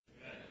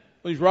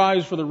Please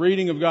rise for the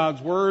reading of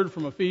God's Word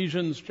from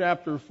Ephesians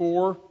chapter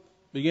 4,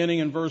 beginning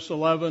in verse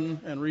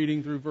 11 and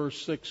reading through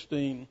verse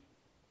 16.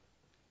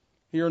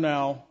 Hear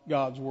now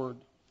God's Word.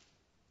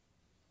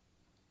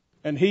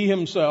 And He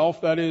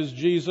Himself, that is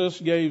Jesus,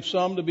 gave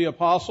some to be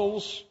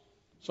apostles,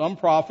 some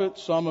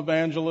prophets, some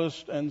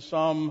evangelists, and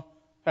some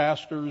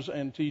pastors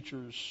and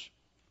teachers,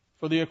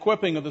 for the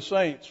equipping of the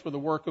saints, for the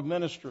work of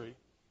ministry,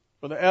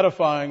 for the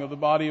edifying of the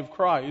body of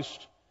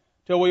Christ,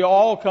 till we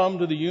all come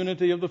to the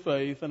unity of the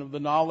faith and of the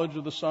knowledge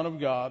of the Son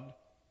of God,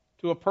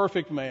 to a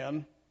perfect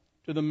man,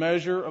 to the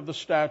measure of the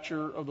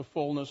stature of the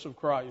fullness of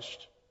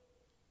Christ,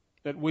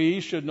 that we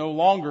should no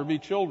longer be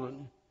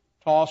children,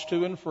 tossed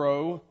to and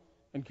fro,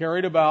 and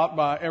carried about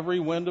by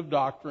every wind of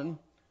doctrine,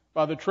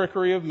 by the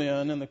trickery of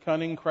men and the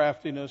cunning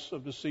craftiness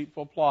of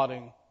deceitful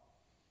plotting,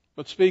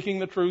 but speaking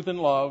the truth in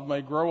love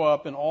may grow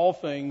up in all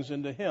things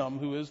into Him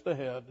who is the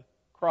head,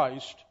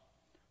 Christ,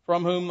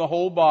 from whom the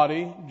whole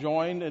body,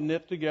 joined and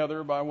knit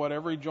together by what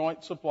every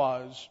joint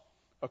supplies,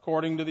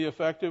 according to the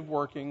effective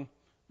working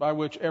by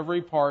which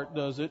every part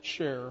does its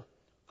share,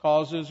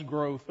 causes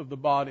growth of the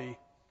body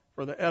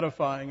for the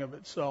edifying of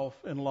itself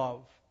in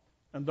love.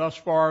 And thus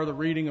far the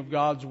reading of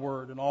God's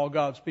Word, and all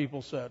God's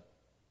people said,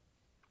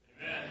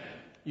 Amen.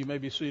 You may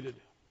be seated.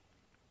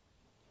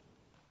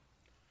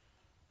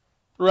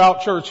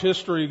 Throughout church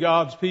history,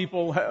 God's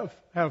people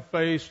have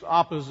faced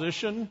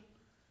opposition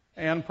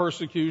and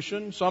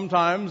persecution.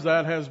 Sometimes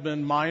that has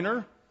been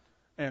minor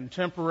and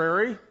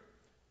temporary,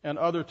 and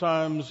other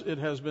times it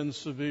has been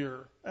severe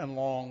and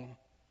long.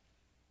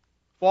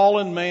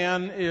 Fallen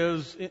man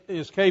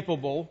is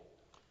capable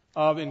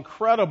of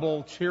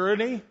incredible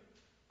tyranny,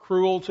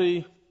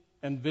 cruelty,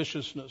 and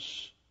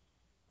viciousness.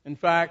 In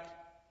fact,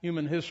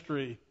 human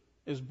history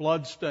is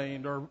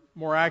blood-stained, or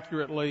more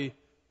accurately,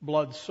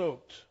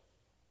 blood-soaked.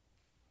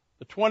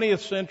 The 20th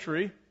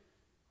century,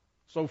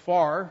 so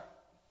far,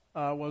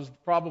 was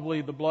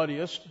probably the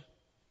bloodiest.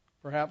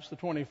 Perhaps the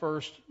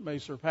 21st may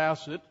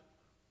surpass it.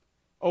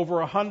 Over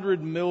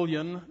 100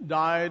 million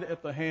died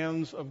at the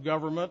hands of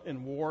government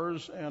in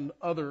wars and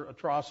other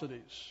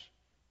atrocities.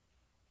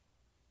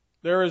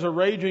 There is a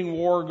raging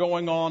war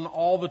going on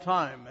all the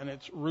time, and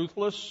it's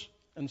ruthless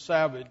and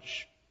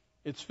savage.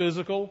 It's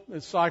physical,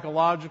 it's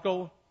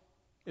psychological,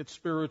 it's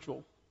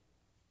spiritual.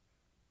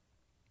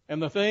 And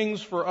the thing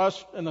for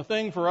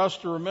us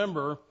to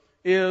remember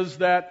is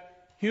that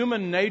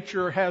human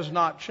nature has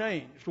not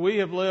changed. We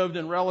have lived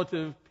in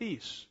relative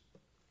peace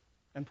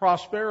and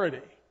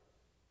prosperity.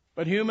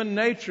 But human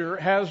nature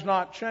has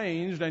not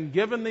changed, and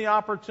given the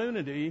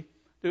opportunity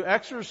to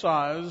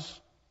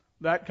exercise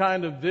that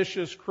kind of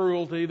vicious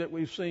cruelty that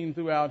we've seen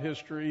throughout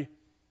history,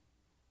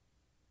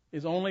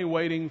 is only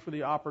waiting for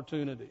the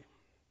opportunity.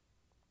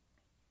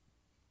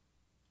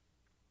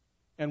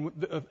 And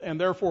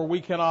therefore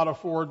we cannot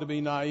afford to be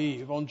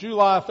naive. On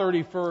July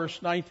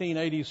 31st,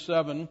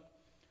 1987,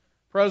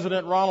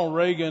 President Ronald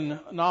Reagan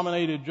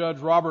nominated Judge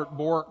Robert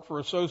Bork for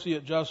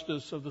Associate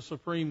Justice of the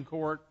Supreme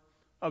Court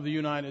of the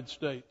United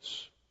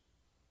States.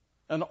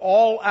 An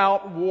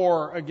all-out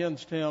war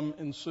against him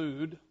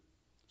ensued,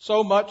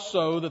 so much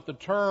so that the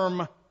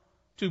term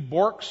 "to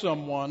Bork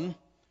someone"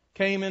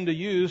 came into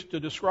use to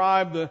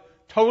describe the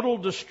total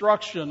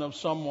destruction of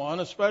someone,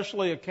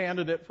 especially a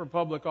candidate for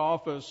public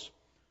office,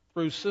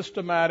 through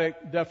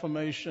systematic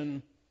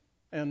defamation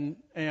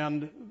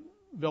and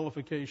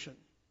vilification.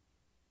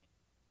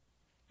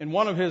 In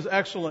one of his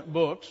excellent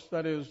books,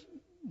 that is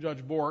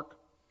Judge Bork,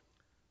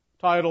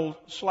 titled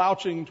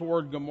Slouching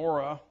Toward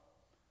Gomorrah,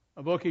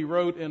 a book he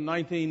wrote in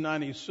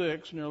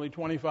 1996, nearly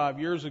 25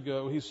 years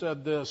ago, he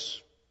said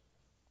this: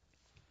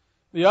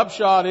 "The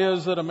upshot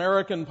is that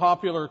American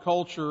popular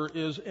culture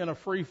is in a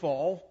free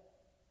fall,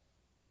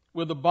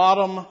 with the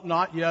bottom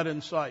not yet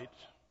in sight.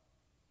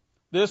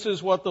 This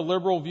is what the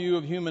liberal view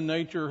of human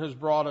nature has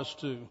brought us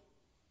to.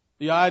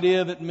 The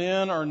idea that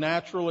men are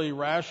naturally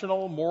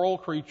rational, moral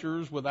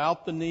creatures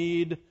without the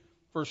need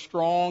for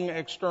strong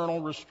external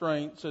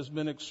restraints has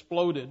been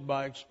exploded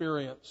by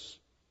experience.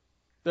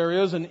 There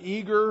is an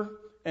eager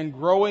and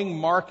growing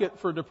market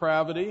for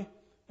depravity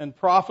and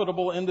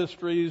profitable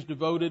industries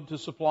devoted to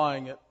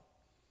supplying it.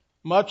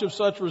 Much of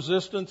such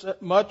resistance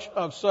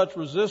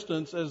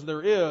as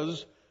there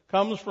is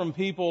comes from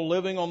people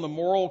living on the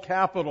moral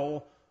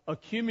capital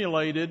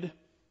accumulated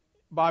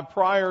by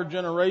prior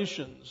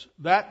generations.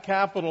 That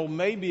capital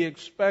may be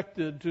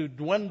expected to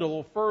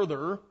dwindle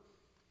further.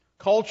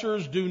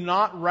 Cultures do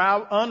not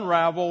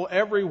unravel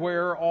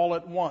everywhere all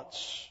at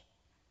once.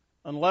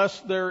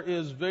 Unless there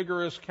is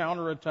vigorous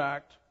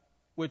counterattack,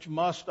 which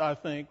must, I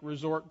think,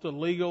 resort to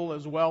legal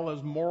as well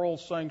as moral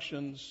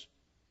sanctions,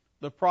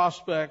 the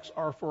prospects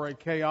are for a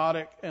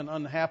chaotic and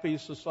unhappy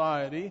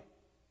society,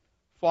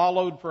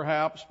 followed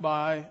perhaps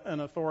by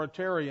an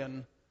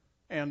authoritarian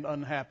and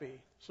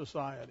unhappy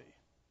society.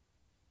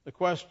 The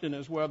question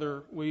is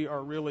whether we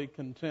are really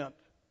content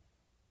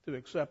to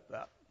accept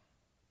that.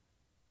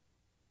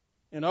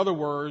 In other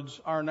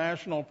words, our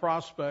national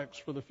prospects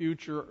for the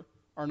future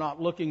are not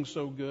looking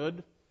so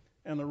good,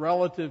 and the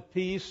relative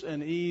peace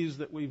and ease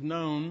that we've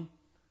known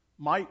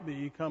might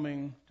be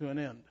coming to an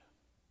end.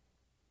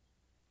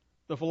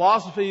 The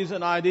philosophies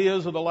and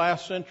ideas of the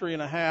last century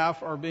and a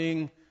half are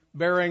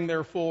bearing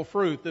their full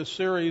fruit. This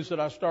series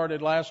that I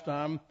started last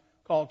time,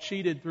 called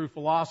Cheated Through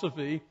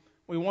Philosophy,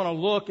 we want to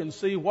look and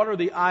see what are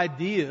the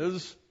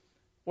ideas,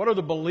 what are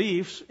the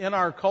beliefs in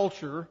our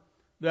culture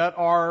that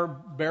are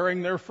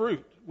bearing their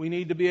fruit. We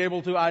need to be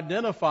able to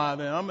identify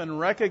them and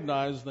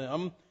recognize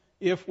them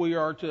if we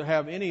are to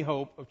have any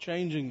hope of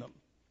changing them.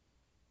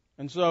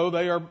 And so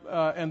they are,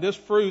 and this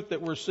fruit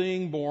that we're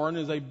seeing born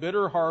is a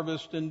bitter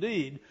harvest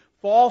indeed.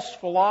 False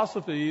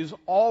philosophies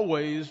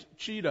always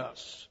cheat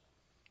us.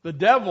 The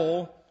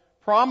devil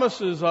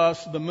promises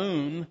us the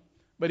moon,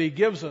 but he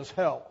gives us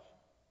hell.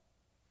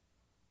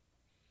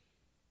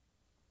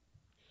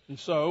 And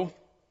so,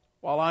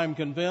 while I am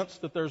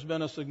convinced that there's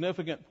been a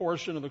significant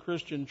portion of the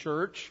Christian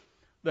church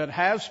that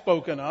has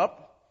spoken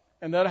up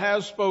and that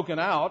has spoken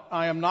out,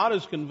 I am not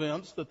as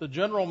convinced that the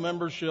general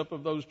membership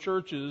of those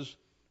churches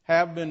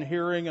have been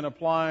hearing and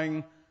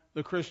applying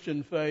the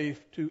Christian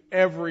faith to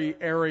every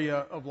area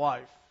of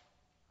life.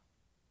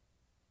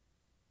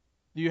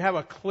 Do you have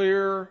a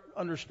clear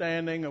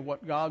understanding of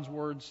what God's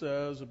Word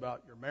says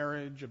about your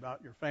marriage,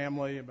 about your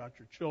family, about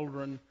your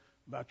children,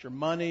 about your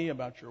money,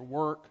 about your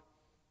work,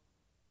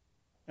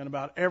 and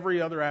about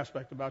every other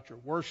aspect, about your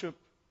worship?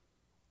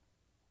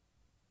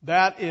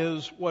 That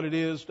is what it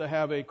is to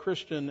have a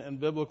Christian and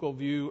biblical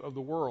view of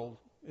the world,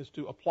 is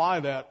to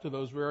apply that to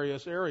those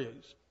various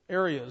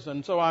areas.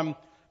 And so I'm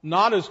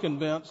not as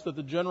convinced that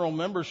the general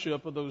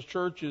membership of those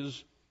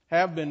churches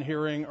have been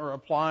hearing or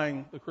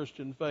applying the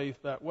Christian faith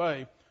that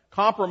way.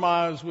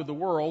 Compromise with the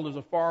world is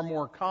a far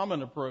more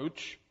common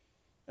approach,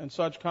 and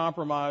such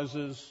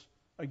compromises,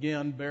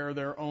 again, bear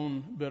their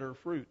own bitter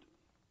fruit.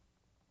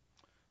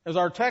 As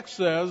our text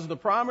says, the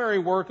primary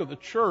work of the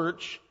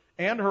church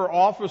and her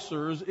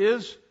officers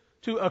is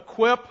to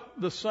equip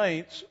the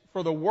saints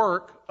for the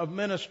work of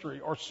ministry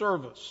or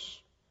service,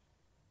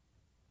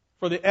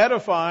 for the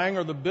edifying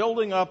or the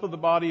building up of the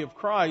body of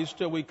Christ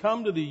till we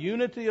come to the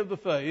unity of the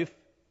faith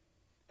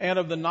and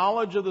of the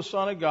knowledge of the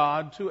Son of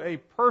God, to a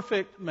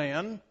perfect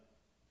man,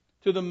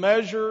 to the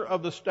measure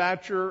of the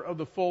stature of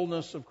the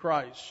fullness of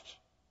Christ.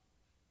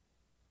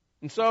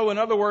 And so, in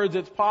other words,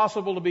 it's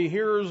possible to be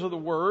hearers of the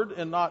word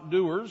and not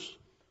doers,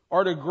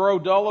 or to grow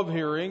dull of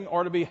hearing,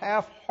 or to be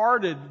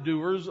half-hearted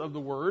doers of the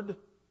word.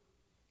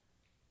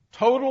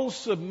 Total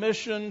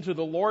submission to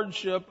the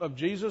lordship of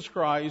Jesus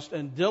Christ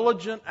and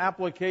diligent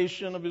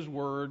application of His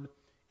word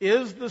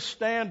is the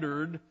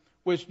standard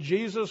which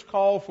Jesus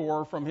called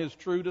for from His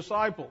true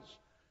disciples.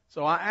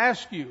 So I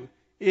ask you,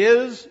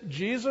 is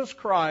Jesus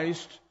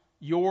Christ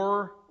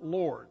your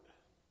Lord?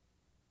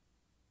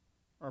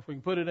 Or if we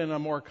can put it in a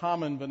more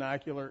common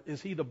vernacular,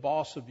 is He the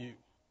boss of you?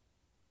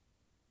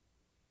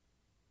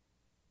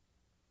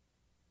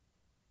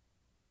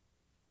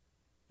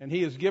 And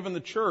He has given the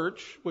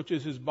church, which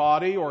is His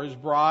body or His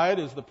bride,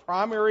 as the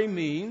primary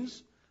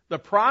means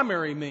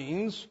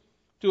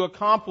to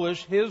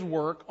accomplish His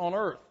work on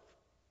earth.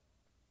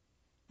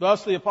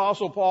 Thus the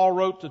Apostle Paul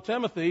wrote to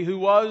Timothy, who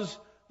was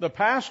the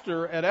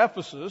pastor at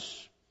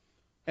Ephesus,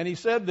 and he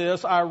said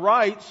this, "I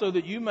write so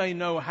that you may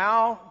know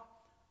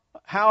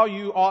how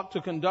you ought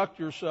to conduct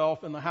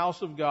yourself in the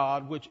house of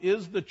God, which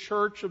is the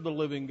church of the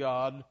living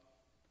God,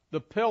 the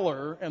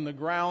pillar and the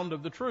ground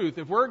of the truth."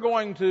 If we're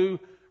going to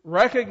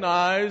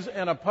recognize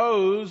and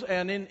oppose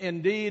and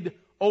indeed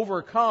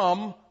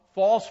overcome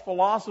false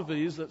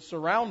philosophies that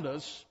surround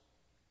us,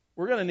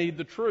 we're going to need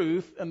the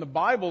truth, and the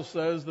Bible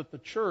says that the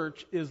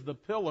church is the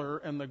pillar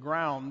and the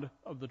ground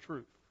of the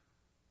truth.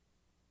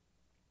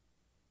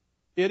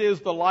 It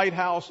is the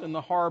lighthouse in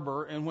the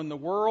harbor, and when the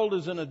world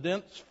is in a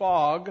dense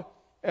fog,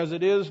 as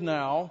it is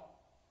now,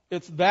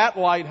 it's that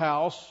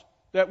lighthouse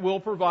that will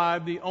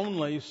provide the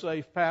only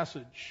safe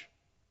passage.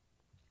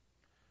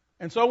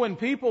 And so when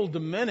people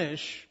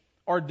diminish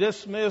or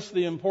dismiss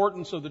the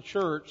importance of the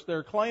church,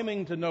 they're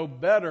claiming to know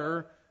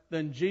better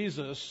than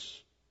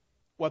Jesus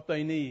what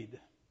they need.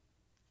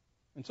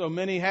 And so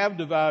many have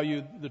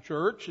devalued the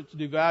church. It's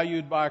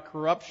devalued by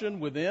corruption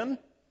within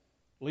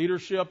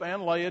leadership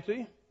and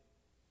laity.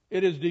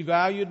 It is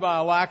devalued by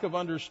a lack of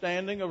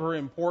understanding of her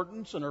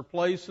importance and her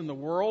place in the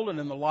world and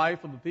in the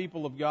life of the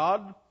people of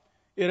God.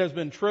 It has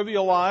been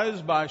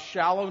trivialized by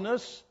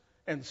shallowness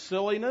and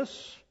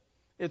silliness.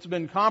 It's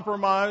been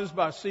compromised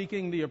by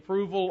seeking the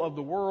approval of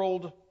the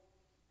world.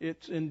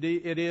 It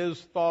is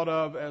thought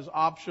of as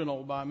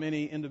optional by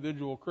many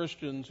individual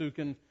Christians who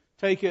can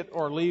take it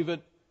or leave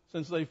it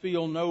since they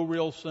feel no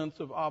real sense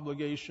of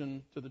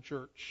obligation to the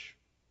church.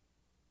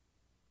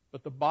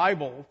 But the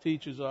Bible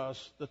teaches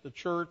us that the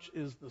church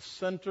is the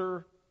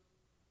center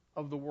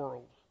of the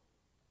world,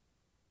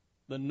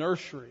 the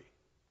nursery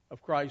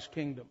of Christ's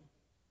kingdom.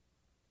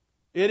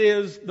 It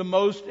is the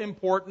most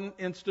important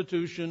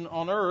institution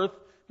on earth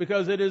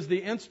because it is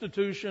the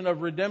institution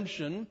of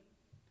redemption.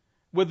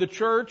 With the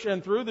church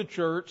and through the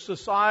church,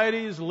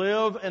 societies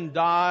live and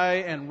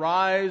die and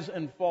rise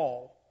and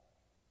fall.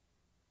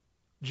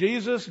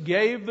 Jesus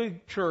gave the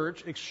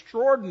church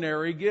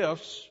extraordinary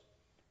gifts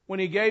when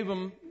He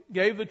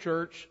gave the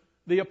church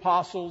the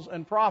apostles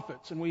and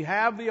prophets. And we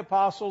have the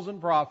apostles and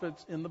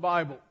prophets in the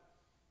Bible,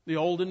 the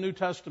Old and New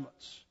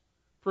Testaments,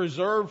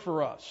 preserved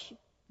for us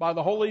by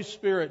the Holy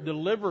Spirit,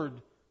 delivered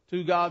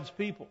to God's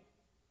people.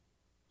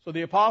 So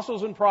the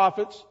apostles and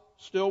prophets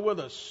still with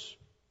us.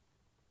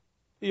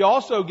 He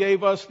also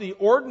gave us the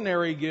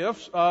ordinary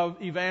gifts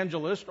of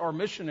evangelists or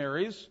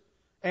missionaries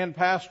and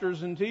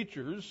pastors and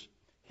teachers.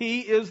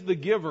 He is the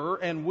giver,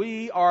 and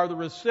we are the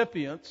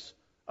recipients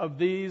of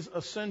these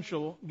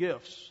essential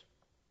gifts.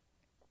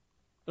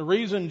 The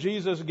reason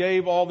Jesus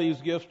gave all these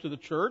gifts to the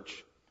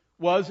church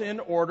was in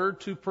order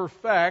to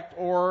perfect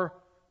or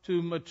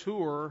to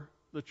mature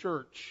the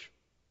church.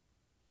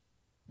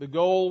 The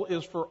goal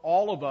is for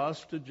all of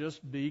us to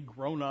just be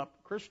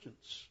grown-up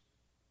Christians.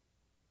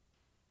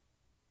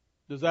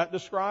 Does that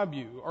describe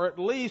you? Or at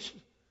least,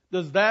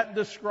 does that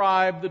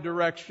describe the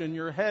direction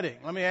you're heading?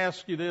 Let me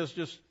ask you this,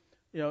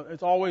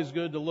 it's always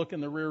good to look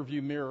in the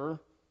rearview mirror.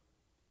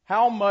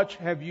 How much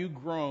have you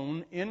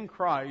grown in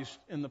Christ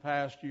in the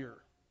past year?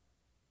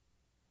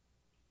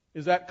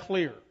 Is that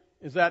clear?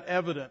 Is that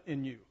evident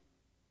in you?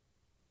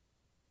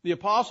 The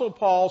Apostle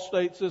Paul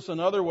states this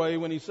another way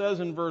when he says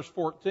in verse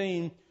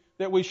 14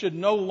 that we should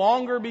no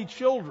longer be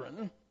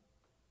children,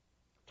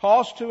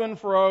 tossed to and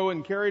fro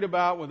and carried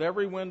about with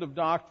every wind of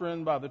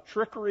doctrine by the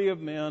trickery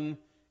of men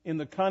in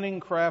the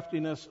cunning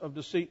craftiness of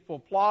deceitful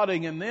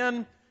plotting. And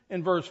then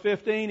in verse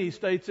 15 he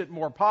states it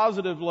more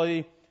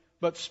positively,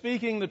 but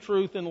speaking the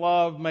truth in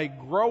love may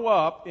grow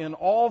up in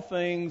all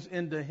things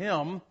into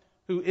Him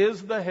who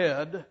is the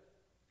head,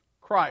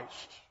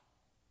 Christ.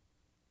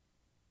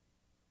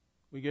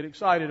 We get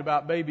excited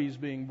about babies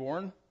being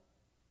born,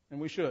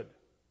 and we should.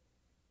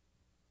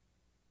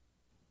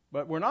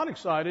 But we're not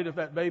excited if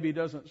that baby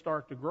doesn't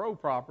start to grow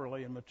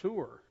properly and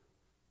mature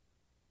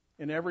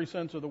in every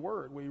sense of the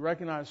word. We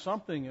recognize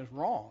something is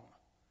wrong,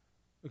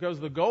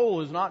 because the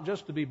goal is not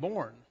just to be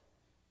born.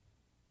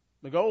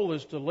 The goal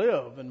is to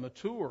live and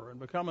mature and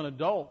become an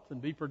adult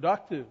and be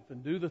productive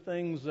and do the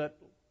things that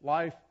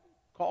life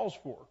calls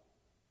for.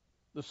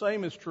 The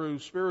same is true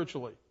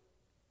spiritually.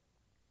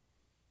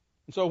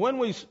 And so when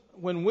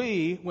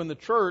the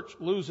church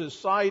loses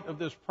sight of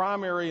this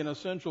primary and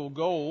essential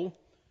goal,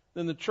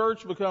 then the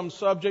church becomes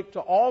subject to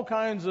all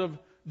kinds of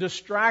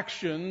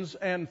distractions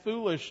and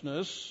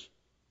foolishness.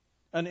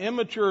 An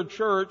immature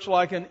church,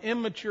 like an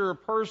immature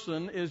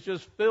person, is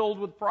just filled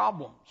with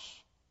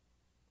problems.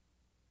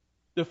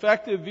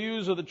 Defective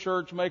views of the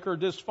church make her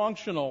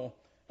dysfunctional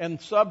and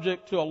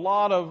subject to a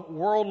lot of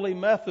worldly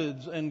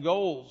methods and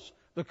goals.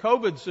 The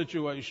COVID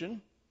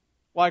situation,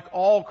 like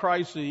all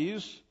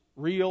crises,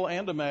 real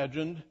and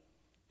imagined,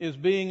 is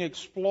being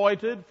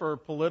exploited for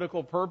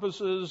political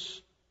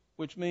purposes,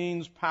 which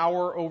means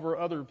power over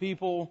other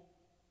people.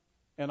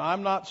 And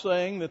I'm not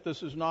saying that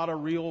this is not a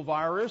real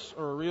virus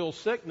or a real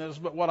sickness,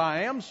 but what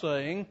I am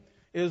saying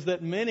is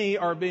that many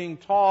are being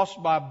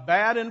tossed by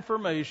bad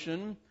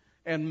information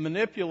and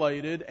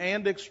manipulated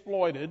and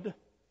exploited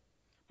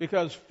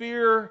because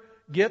fear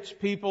gets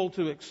people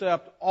to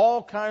accept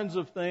all kinds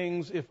of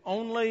things if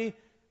only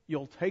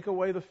you'll take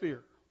away the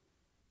fear.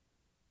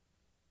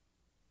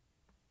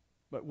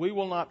 But we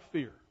will not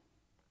fear,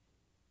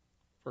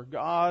 for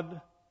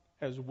God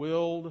has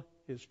willed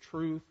His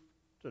truth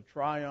to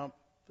triumph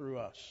through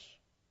us.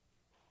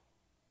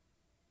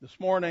 This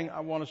morning, I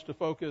want us to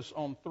focus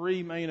on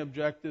three main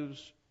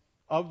objectives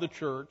of the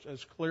church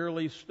as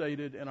clearly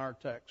stated in our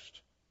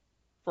text.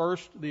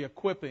 First, the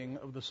equipping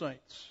of the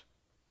saints.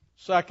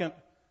 Second,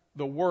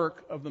 the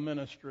work of the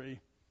ministry.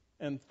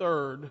 And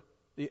third,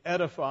 the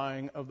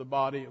edifying of the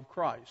body of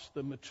Christ,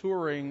 the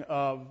maturing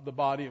of the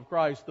body of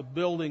Christ, the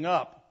building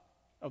up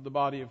of the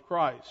body of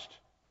Christ.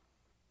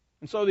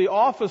 And so the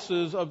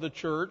offices of the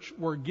church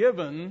were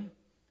given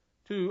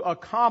to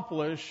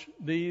accomplish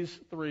these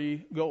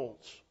three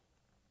goals.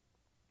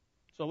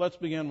 So let's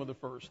begin with the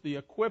first, the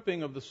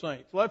equipping of the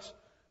saints. Let's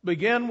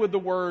begin with the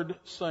word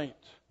saint.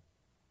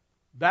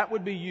 That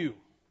would be you.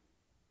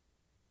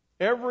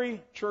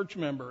 Every church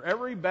member,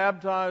 every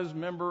baptized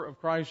member of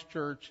Christ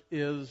Church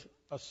is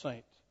a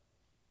saint.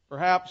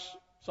 Perhaps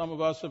some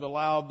of us have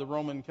allowed the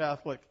Roman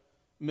Catholic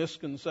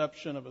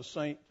misconception of a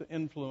saint to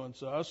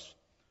influence us.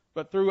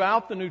 But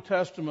throughout the New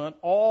Testament,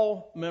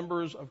 all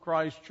members of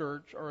Christ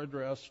Church are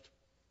addressed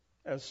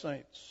as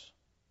saints.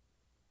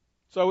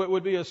 So it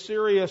would be a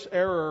serious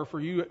error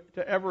for you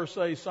to ever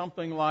say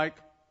something like,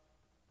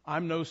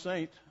 I'm no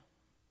saint.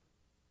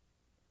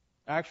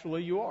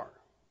 Actually, you are.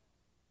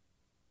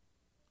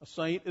 A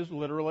saint is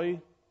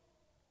literally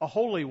a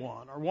holy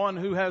one, or one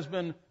who has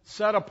been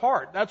set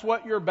apart. That's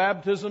what your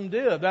baptism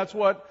did. That's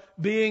what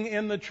being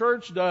in the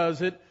church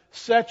does. It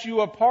sets you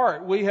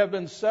apart. We have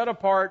been set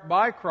apart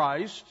by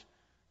Christ.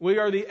 We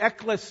are the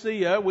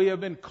ecclesia. We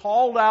have been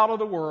called out of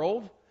the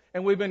world,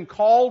 and we've been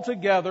called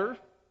together.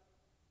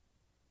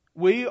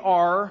 We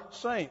are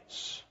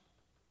saints.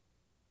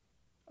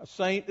 A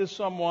saint is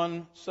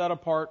someone set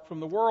apart from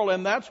the world,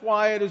 and that's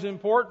why it is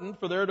important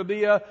for there to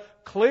be a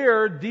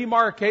clear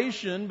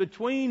demarcation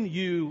between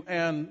you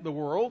and the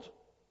world.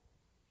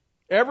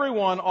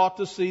 Everyone ought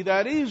to see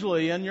that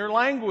easily in your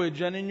language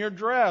and in your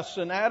dress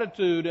and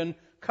attitude and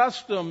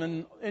custom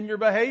and in your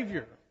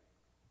behavior.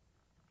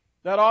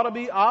 That ought to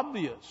be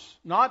obvious,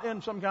 not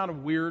in some kind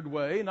of weird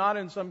way, not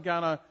in some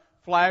kind of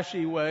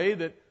flashy way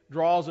that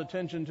draws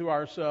attention to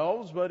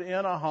ourselves, but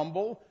in a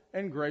humble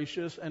and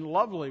gracious and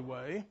lovely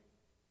way.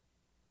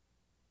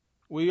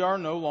 We are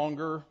no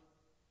longer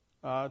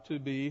to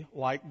be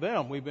like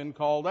them. We've been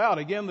called out.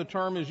 Again, the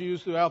term is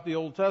used throughout the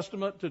Old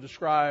Testament to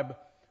describe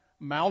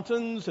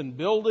mountains and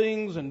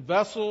buildings and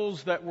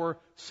vessels that were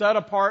set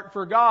apart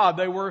for God.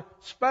 They were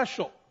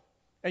special.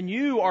 And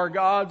you are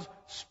God's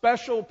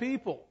special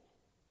people,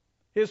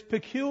 His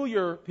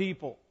peculiar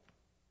people,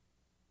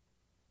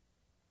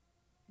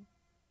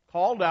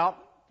 called out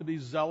to be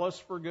zealous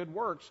for good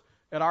works.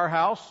 At our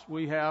house,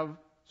 we have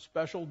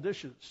special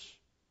dishes.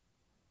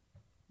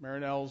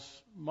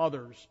 Marinelle's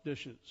mother's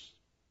dishes.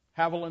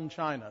 Haviland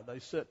china. They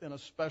sit in a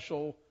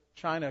special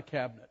china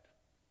cabinet.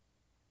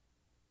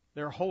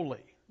 They're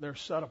holy. They're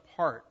set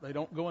apart. They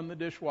don't go in the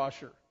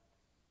dishwasher.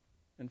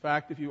 In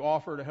fact, if you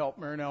offer to help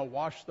Marinelle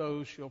wash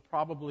those, she'll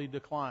probably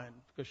decline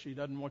because she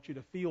doesn't want you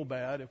to feel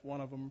bad if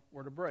one of them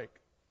were to break.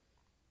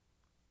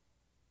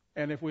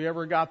 And if we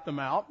ever got them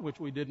out, which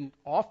we didn't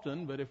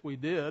often, but if we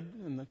did,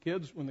 and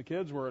when the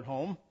kids were at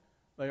home,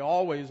 they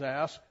always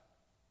ask,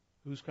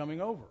 "Who's coming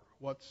over?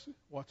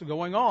 What's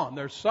going on?"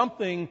 There's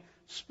something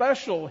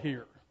special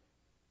here.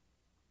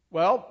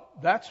 Well,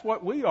 that's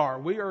what we are.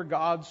 We are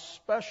God's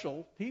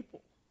special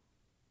people,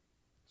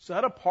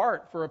 set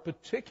apart for a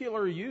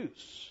particular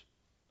use,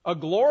 a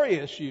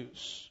glorious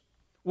use.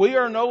 We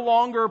are no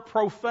longer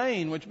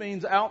profane, which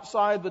means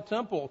outside the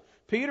temple.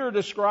 Peter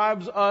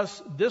describes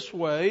us this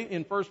way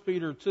in 1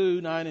 Peter 2,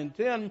 9 and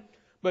 10.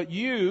 But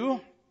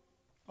you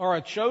are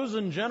a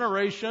chosen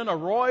generation, a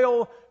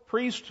royal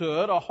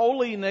priesthood, a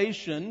holy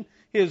nation,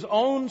 His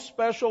own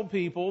special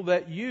people,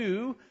 that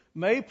you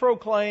may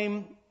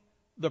proclaim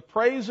the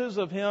praises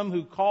of Him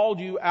who called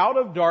you out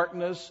of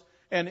darkness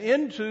and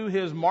into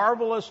His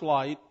marvelous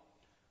light,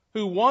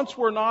 who once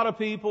were not a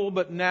people,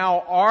 but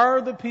now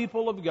are the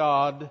people of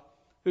God,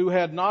 who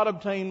had not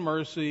obtained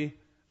mercy,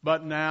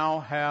 but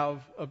now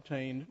have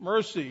obtained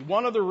mercy.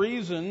 One of the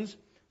reasons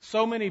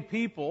so many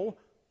people,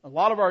 a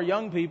lot of our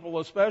young people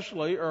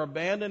especially, are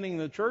abandoning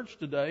the church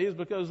today is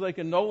because they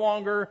can no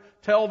longer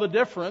tell the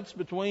difference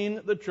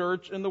between the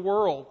church and the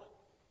world.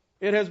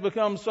 It has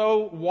become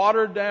so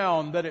watered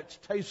down that it's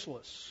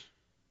tasteless.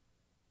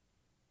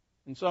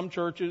 In some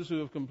churches who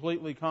have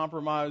completely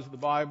compromised the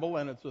Bible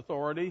and its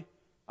authority,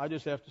 I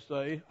just have to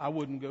say, I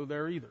wouldn't go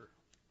there either.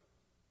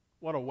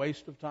 What a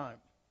waste of time.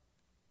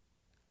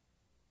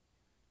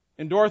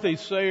 In Dorothy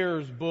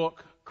Sayers'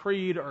 book,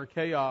 Creed or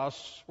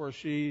Chaos, where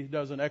she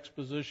does an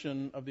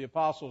exposition of the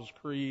Apostles'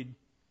 Creed,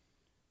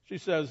 she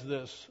says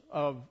this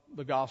of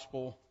the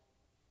gospel: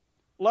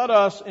 "Let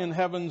us, in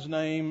heaven's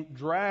name,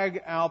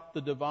 drag out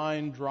the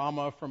divine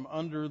drama from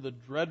under the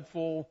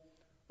dreadful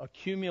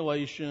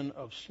accumulation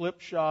of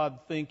slipshod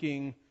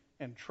thinking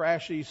and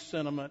trashy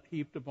sentiment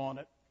heaped upon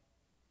it,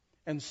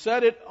 and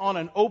set it on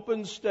an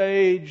open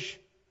stage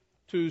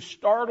to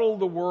startle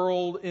the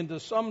world into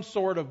some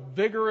sort of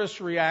vigorous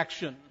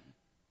reaction.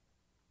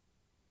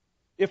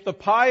 If the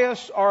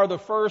pious are the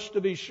first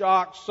to be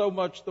shocked, so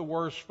much the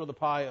worse for the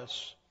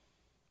pious.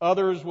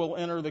 Others will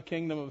enter the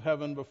kingdom of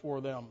heaven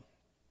before them.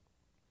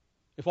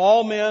 If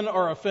all men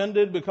are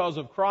offended because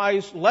of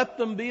Christ, let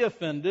them be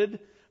offended.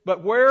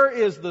 But where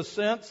is the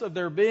sense of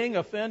their being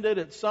offended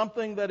at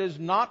something that is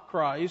not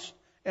Christ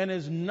and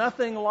is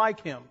nothing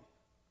like Him?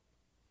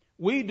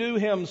 We do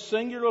Him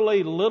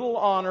singularly little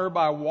honor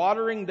by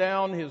watering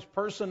down His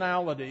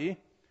personality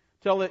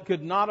till it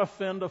could not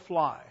offend a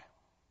fly.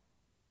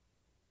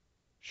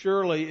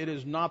 Surely it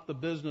is not the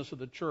business of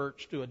the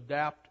church to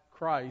adapt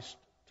Christ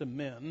to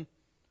men,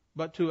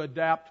 but to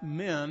adapt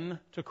men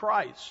to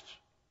Christ.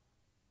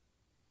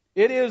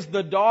 It is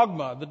the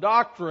dogma, the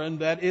doctrine,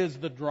 that is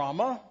the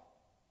drama.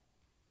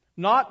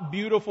 Not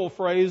beautiful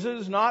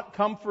phrases, not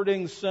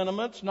comforting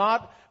sentiments,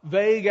 not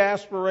vague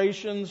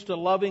aspirations to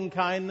loving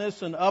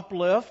kindness and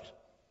uplift,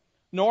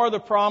 nor the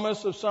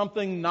promise of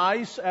something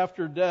nice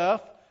after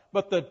death,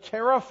 but the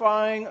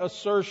terrifying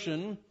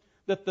assertion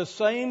that the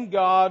same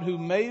God who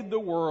made the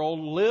world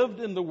lived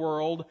in the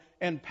world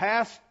and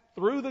passed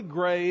through the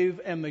grave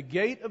and the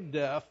gate of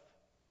death.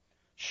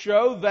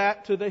 Show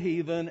that to the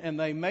heathen, and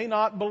they may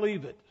not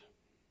believe it,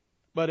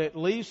 but at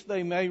least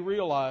they may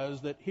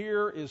realize that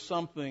here is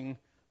something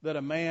that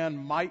a man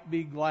might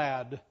be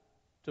glad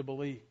to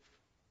believe.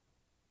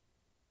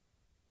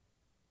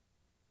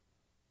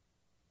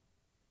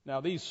 Now,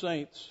 these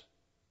saints,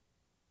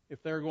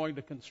 if they're going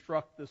to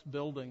construct this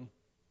building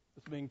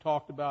that's being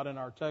talked about in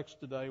our text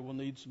today, will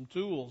need some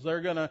tools.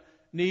 They're going to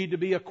need to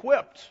be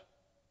equipped.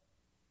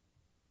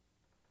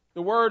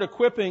 The word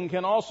equipping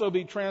can also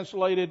be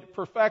translated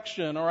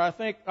perfection, or I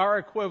think our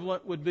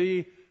equivalent would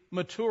be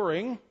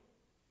maturing.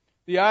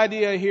 The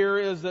idea here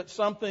is that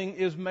something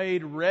is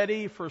made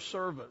ready for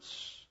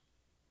service.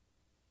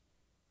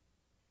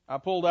 I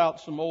pulled out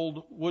some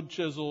old wood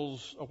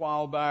chisels a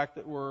while back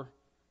that were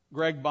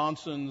Greg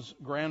Bonson's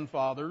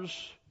grandfathers,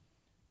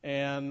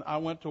 and I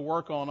went to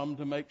work on them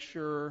to make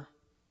sure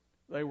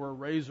they were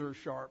razor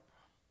sharp.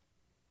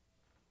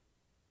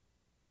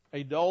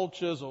 A dull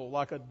chisel,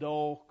 like a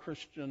dull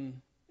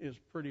Christian, is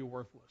pretty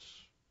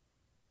worthless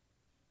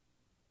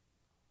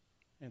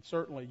and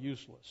certainly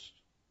useless.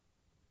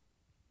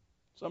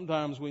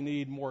 Sometimes we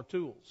need more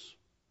tools.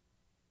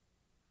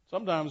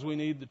 Sometimes we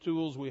need the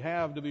tools we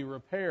have to be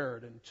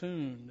repaired and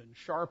tuned and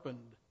sharpened.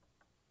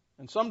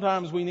 And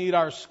sometimes we need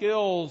our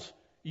skills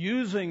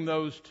using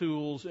those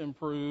tools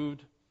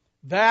improved.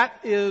 That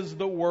is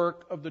the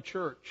work of the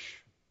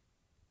church.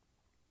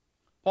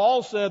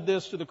 Paul said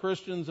this to the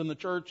Christians in the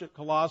church at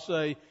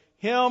Colossae,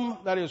 Him,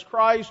 that is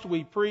Christ,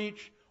 we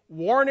preach,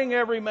 warning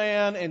every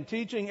man and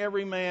teaching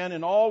every man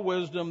in all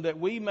wisdom, that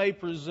we may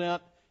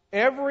present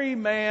every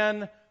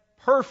man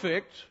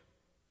perfect,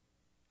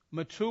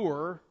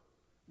 mature,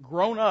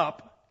 grown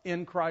up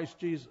in Christ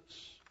Jesus.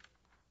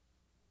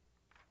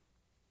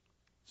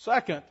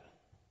 Second,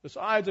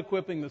 besides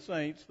equipping the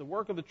saints, the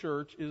work of the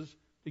church is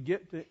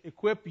to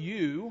equip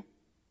you,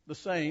 the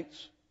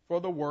saints, for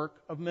the work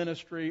of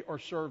ministry or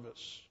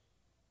service.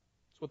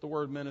 That's what the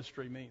word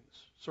ministry means,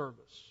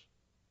 service.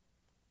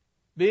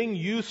 Being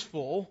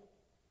useful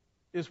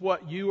is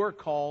what you are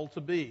called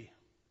to be.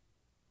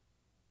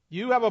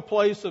 You have a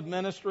place of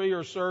ministry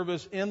or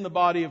service in the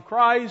body of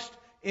Christ,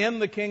 in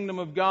the kingdom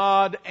of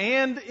God,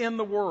 and in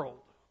the world.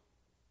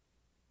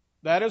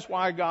 That is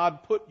why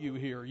God put you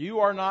here. You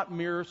are not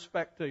mere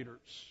spectators.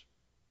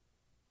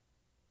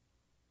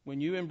 When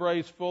you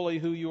embrace fully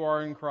who you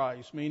are in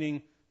Christ,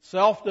 meaning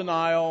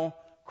self-denial,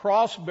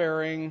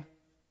 cross-bearing,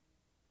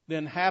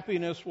 then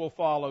happiness will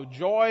follow.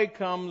 Joy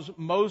comes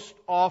most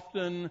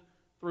often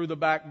through the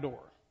back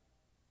door.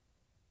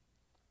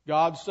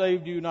 God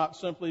saved you not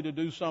simply to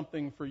do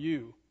something for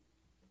you,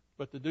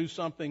 but to do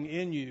something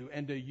in you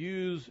and to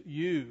use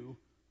you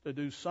to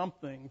do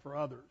something for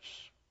others.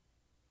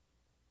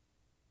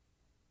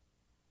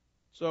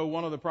 So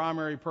one of the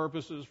primary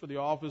purposes for the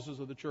offices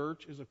of the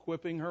church is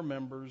equipping her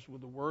members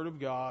with the Word of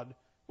God,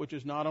 which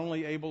is not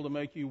only able to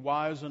make you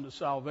wise unto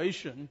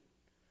salvation,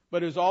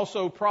 but is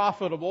also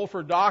profitable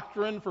for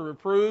doctrine, for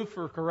reproof,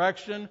 for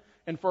correction,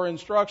 and for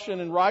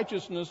instruction in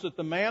righteousness, that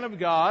the man of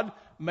God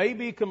may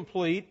be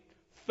complete,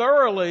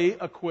 thoroughly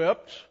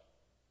equipped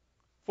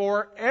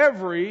for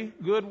every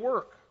good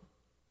work.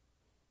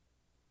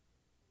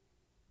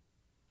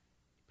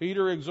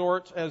 Peter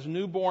exhorts, as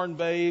newborn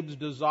babes,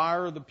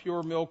 desire the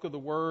pure milk of the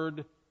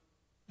Word,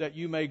 that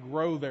you may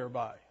grow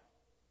thereby.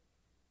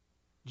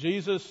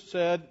 Jesus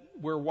said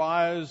we're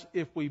wise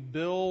if we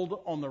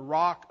build on the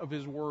rock of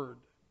His Word.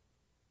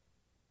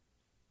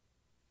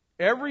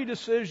 Every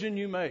decision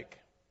you make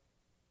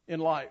in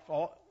life,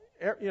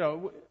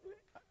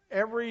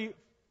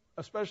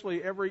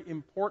 especially every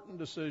important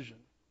decision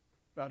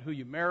about who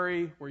you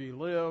marry, where you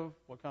live,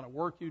 what kind of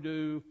work you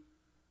do,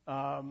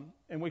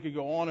 and we could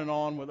go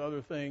on with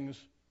other things,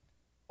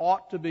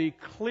 ought to be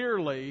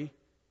clearly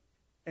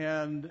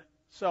and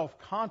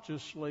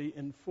self-consciously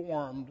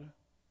informed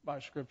by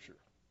Scripture.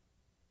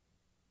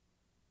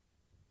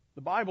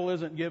 The Bible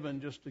isn't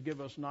given just to give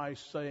us nice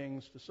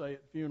sayings to say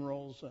at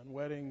funerals and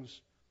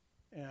weddings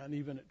and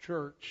even at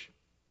church.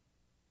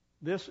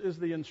 This is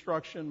the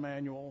instruction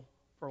manual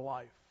for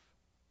life.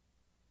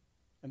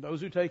 And those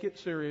who take it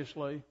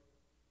seriously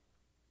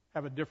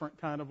have a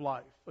different kind of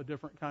life, a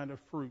different kind of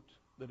fruit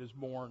that is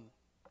born.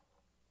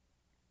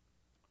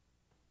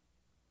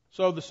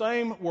 So the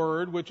same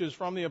word, which is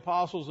from the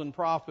apostles and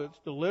prophets,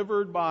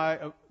 delivered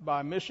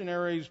by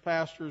missionaries,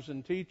 pastors,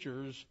 and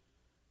teachers,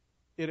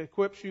 it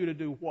equips you to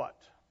do what?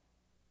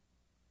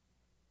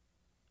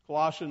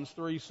 Colossians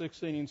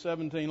 3:16 and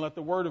 17, let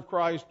the word of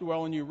Christ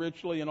dwell in you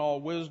richly in all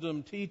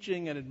wisdom,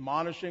 teaching and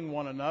admonishing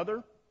one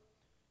another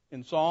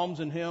in psalms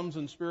and hymns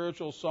and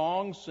spiritual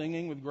songs,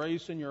 singing with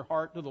grace in your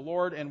heart to the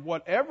Lord. And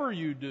whatever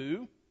you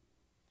do,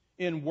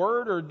 in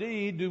word or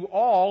deed, do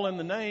all in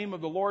the name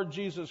of the Lord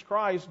Jesus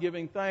Christ,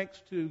 giving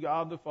thanks to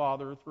God the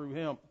Father through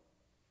Him.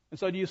 And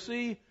so do you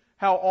see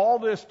how all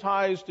this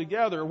ties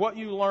together? What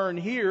you learn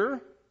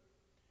here,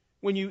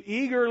 when you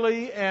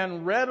eagerly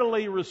and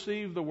readily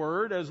receive the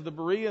Word, as the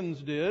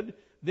Bereans did,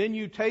 then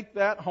you take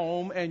that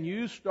home and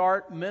you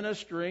start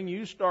ministering,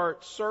 you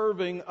start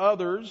serving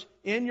others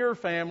in your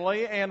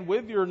family and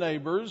with your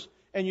neighbors,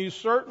 and you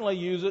certainly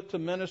use it to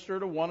minister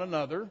to one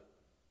another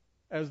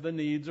as the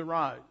needs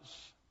arise.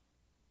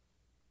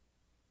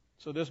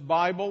 So this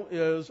Bible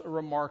is a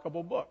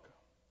remarkable book.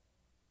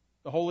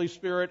 The Holy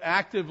Spirit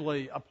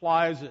actively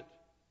applies it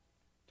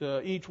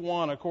to each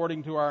one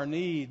according to our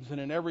needs and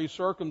in every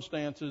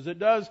circumstances. It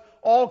does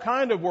all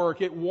kind of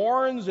work. It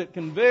warns, it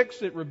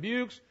convicts, it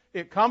rebukes,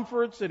 it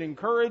comforts, it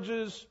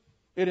encourages,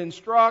 it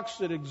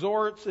instructs, it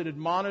exhorts, it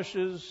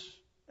admonishes,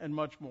 and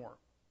much more.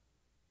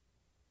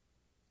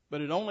 But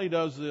it only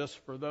does this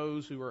for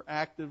those who are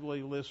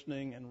actively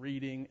listening and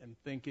reading and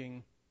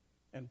thinking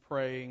and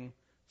praying.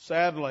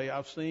 Sadly,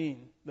 I've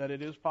seen that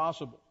it is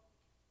possible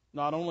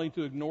not only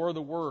to ignore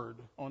the Word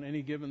on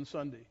any given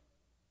Sunday,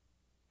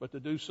 but to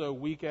do so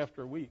week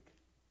after week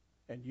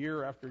and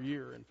year after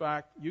year. In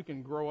fact, you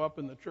can grow up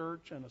in the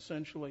church and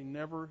essentially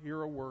never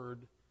hear a word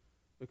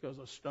because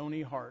a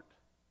stony heart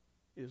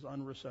is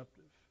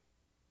unreceptive.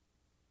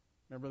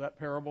 Remember that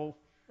parable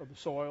of the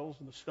soils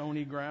and the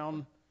stony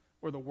ground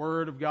where the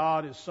Word of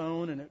God is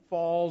sown and it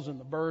falls and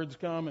the birds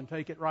come and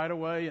take it right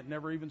away? It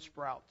never even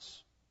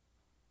sprouts.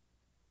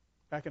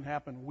 That can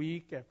happen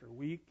week after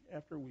week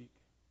after week.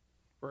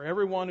 For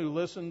everyone who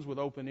listens with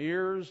open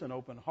ears and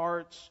open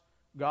hearts,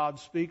 God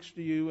speaks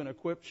to you and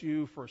equips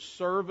you for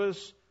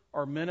service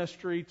or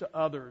ministry to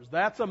others.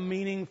 That's a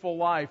meaningful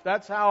life.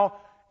 That's how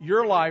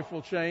your life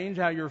will change,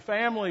 how your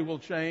family will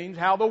change,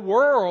 how the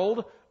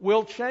world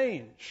will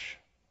change.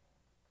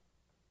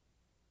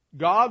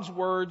 God's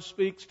Word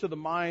speaks to the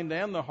mind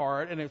and the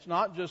heart, and it's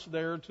not just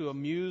there to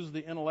amuse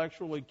the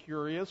intellectually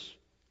curious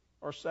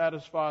or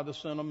satisfy the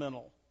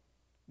sentimental.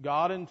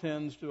 God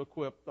intends to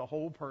equip the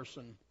whole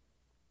person.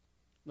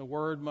 The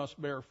Word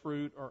must bear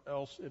fruit, or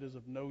else it is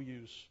of no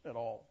use at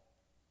all.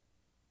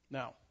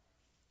 Now,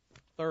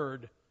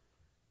 third,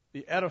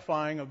 the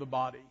edifying of the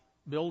body,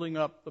 building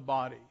up the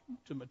body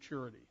to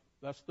maturity.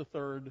 That's the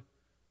third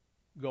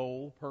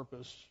goal,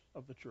 purpose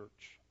of the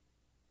church.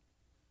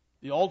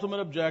 The ultimate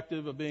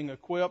objective of being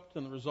equipped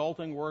and the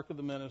resulting work of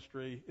the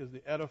ministry is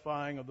the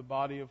edifying of the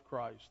body of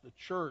Christ. The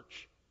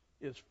church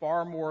is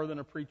far more than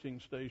a preaching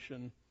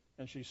station,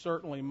 and she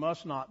certainly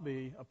must not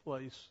be a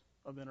place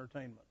of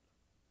entertainment.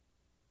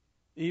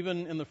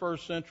 Even in the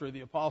first century,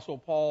 the Apostle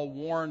Paul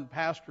warned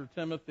Pastor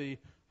Timothy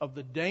of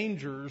the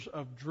dangers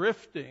of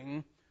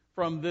drifting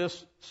from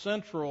this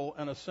central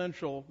and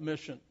essential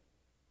mission.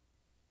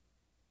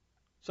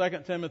 2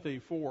 Timothy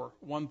 4,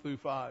 1 through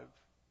 5.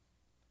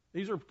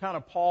 These are kind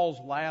of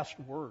Paul's last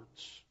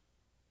words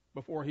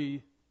before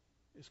he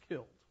is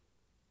killed.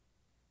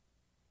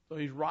 So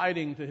he's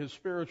writing to his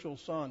spiritual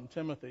son,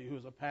 Timothy, who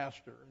is a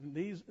pastor. And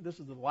this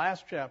is the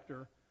last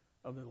chapter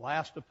of the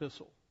last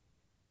epistle.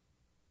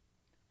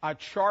 I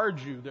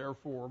charge you,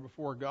 therefore,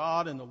 before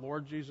God and the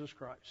Lord Jesus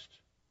Christ,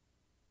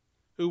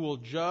 who will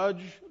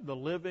judge the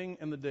living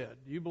and the dead.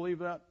 Do you believe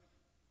that?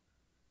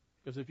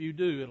 Because if you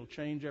do, it'll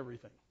change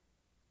everything.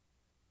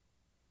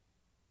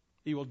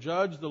 He will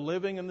judge the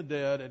living and the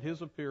dead at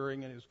his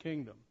appearing in his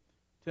kingdom.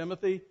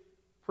 Timothy,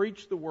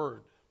 preach the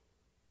word.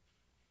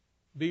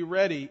 Be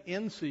ready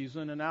in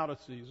season and out of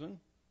season.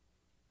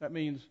 That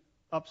means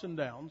ups and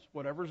downs,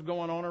 whatever's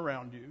going on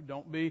around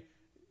you.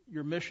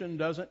 Your mission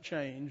doesn't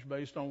change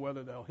based on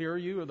whether they'll hear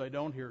you or they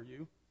don't hear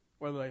you,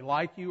 whether they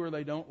like you or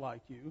they don't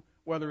like you,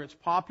 whether it's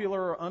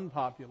popular or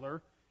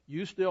unpopular.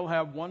 You still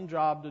have one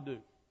job to do.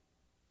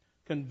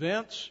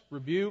 Convince,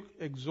 rebuke,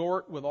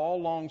 exhort with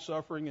all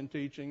long-suffering and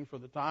teaching, for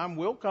the time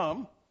will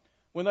come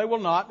when they will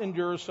not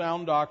endure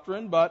sound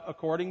doctrine, but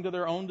according to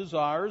their own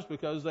desires,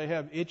 because they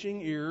have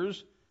itching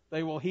ears,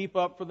 they will heap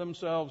up for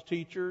themselves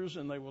teachers,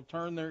 and they will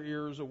turn their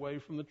ears away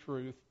from the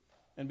truth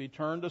and be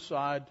turned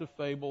aside to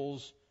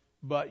fables.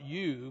 But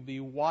you be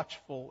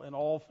watchful in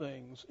all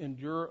things,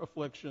 endure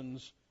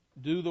afflictions,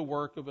 do the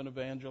work of an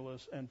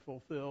evangelist, and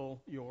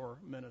fulfill your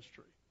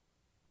ministry.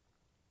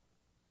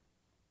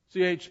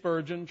 C.H.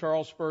 Spurgeon,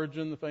 Charles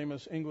Spurgeon, the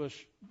famous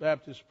English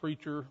Baptist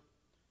preacher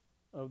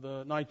of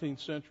the 19th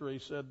century,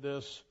 said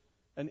this: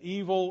 "An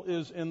evil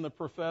is in the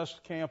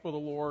professed camp of the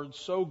Lord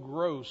so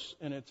gross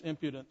in its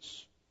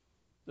impudence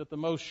that the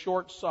most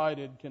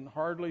short-sighted can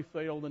hardly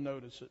fail to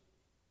notice it.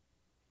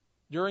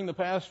 During the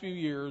past few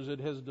years, it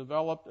has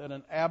developed at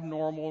an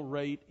abnormal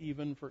rate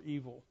even for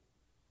evil.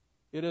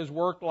 It has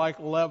worked like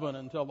leaven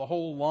until the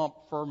whole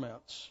lump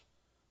ferments.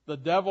 The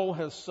devil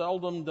has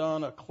seldom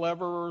done a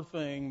cleverer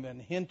thing than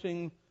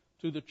hinting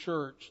to the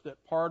church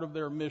that part of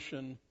their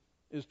mission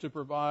is to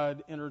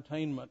provide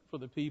entertainment for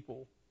the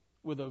people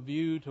with a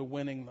view to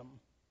winning them.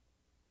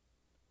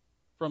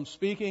 From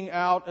speaking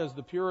out as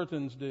the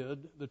Puritans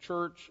did, the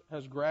church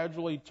has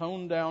gradually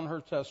toned down her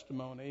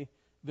testimony,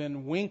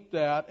 then winked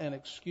at and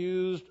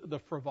excused the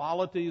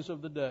frivolities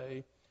of the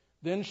day.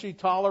 Then she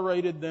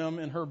tolerated them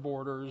in her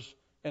borders,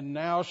 and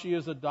now she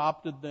has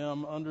adopted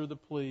them under the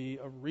plea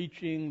of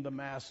reaching the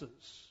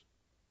masses.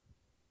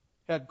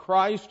 Had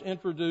Christ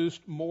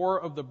introduced more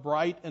of the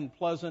bright and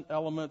pleasant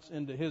elements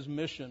into his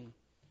mission,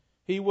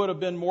 he would have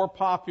been more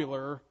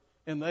popular,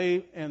 when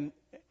they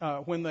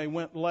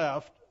went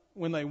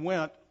when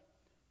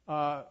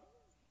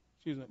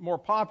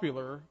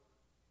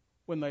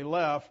they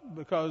left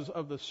because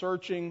of the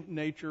searching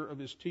nature of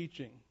his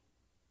teaching.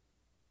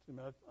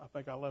 I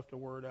think I left a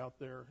word out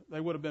there. They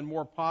would have been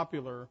more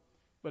popular,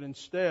 but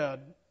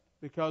instead,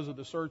 because of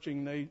the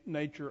searching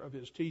nature of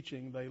his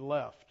teaching, they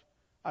left.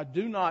 I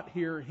do not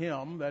hear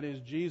him, that is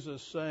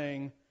Jesus,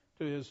 saying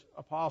to his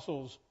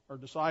apostles or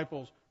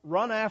disciples,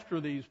 "Run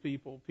after these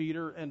people,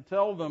 Peter, and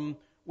tell them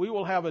we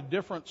will have a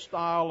different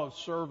style of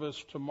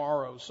service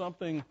tomorrow,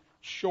 something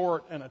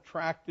short and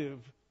attractive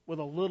with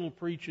a little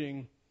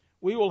preaching.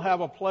 We will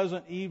have a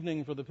pleasant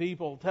evening for the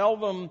people. Tell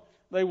them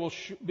they will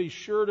be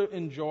sure to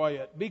enjoy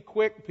it. Be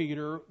quick,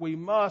 Peter. We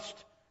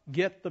must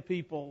get the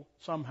people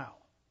somehow."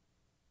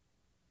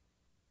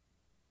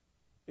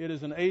 It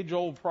is an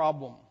age-old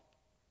problem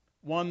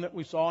one that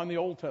we saw in the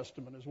Old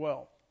Testament as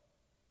well.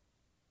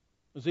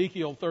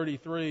 Ezekiel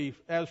 33,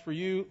 as for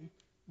you,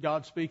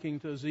 God speaking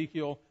to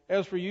Ezekiel,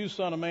 as for you,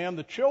 son of man,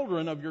 the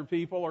children of your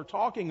people are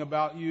talking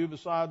about you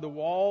beside the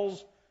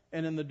walls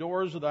and in the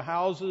doors of the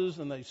houses,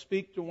 and they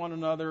speak to one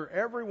another,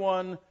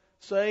 everyone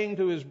saying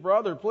to his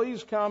brother,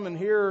 please come and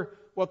hear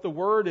what the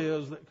word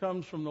is that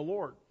comes from the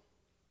Lord.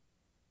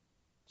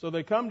 So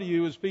they come to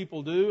you as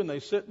people do, and they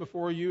sit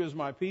before you as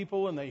my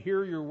people, and they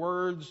hear your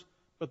words,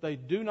 but they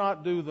do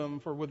not do them,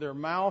 for with their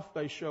mouth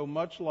they show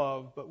much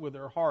love, but with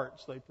their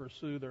hearts they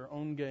pursue their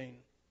own gain.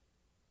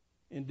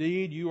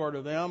 Indeed, you are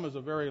to them as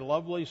a very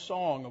lovely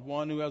song of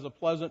one who has a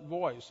pleasant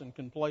voice and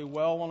can play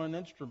well on an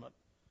instrument.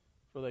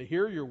 For they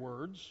hear your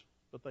words,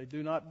 but they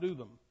do not do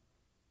them.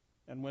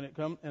 And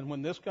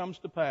when this comes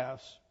to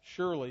pass,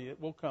 surely it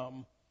will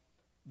come,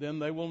 then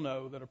they will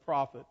know that a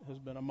prophet has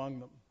been among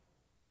them.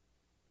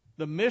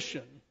 The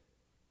mission,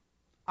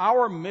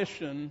 our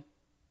mission,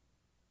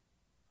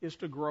 is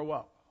to grow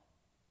up,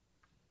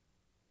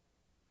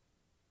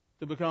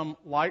 to become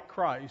like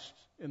Christ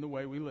in the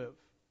way we live.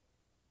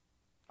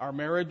 Our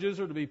marriages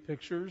are to be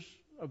pictures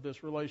of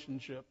this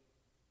relationship.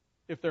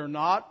 If they're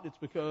not, it's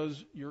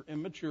because you're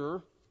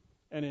immature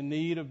and in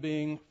need of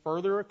being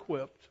further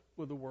equipped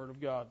with the Word of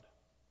God.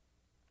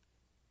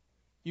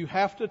 You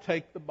have to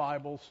take the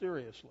Bible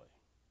seriously.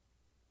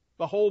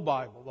 The whole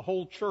Bible, the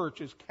whole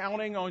church is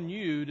counting on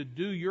you to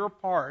do your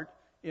part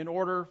in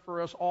order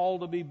for us all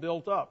to be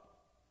built up.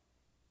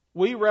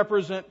 We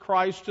represent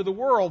Christ to the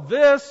world.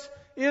 This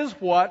is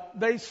what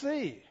they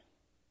see.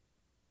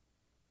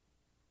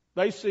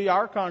 They see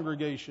our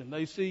congregation.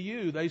 They see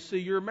you. They see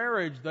your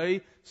marriage.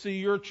 They see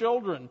your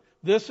children.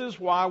 This is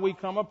why we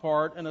come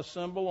apart and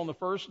assemble on the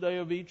first day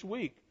of each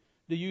week.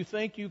 Do you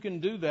think you can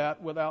do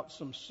that without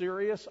some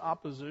serious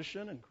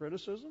opposition and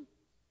criticism?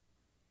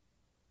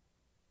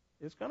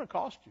 It's going to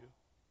cost you.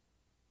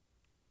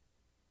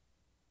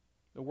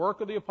 The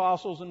work of the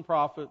apostles and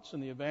prophets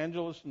and the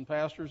evangelists and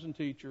pastors and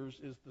teachers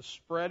is the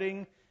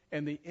spreading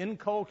and the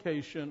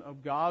inculcation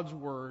of God's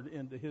Word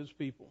into His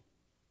people.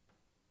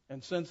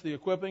 And since the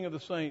equipping of the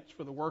saints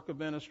for the work of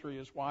ministry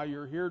is why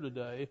you're here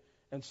today,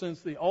 and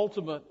since the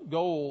ultimate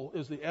goal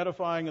is the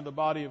edifying of the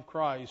body of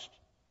Christ,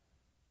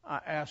 I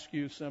ask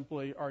you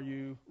simply, are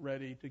you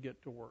ready to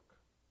get to work?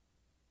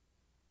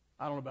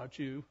 I don't know about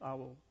you. I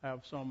will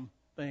have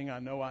something I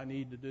know I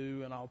need to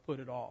do, and I'll put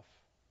it off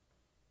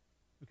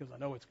because I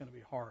know it's going to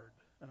be hard,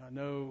 and I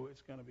know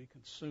it's going to be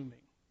consuming.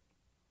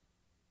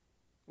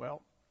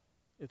 Well,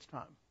 it's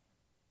time.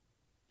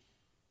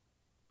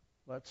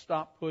 Let's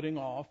stop putting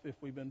off, if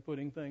we've been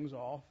putting things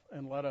off,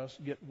 and let us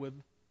get with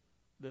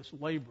this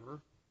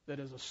labor that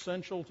is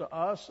essential to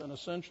us and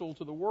essential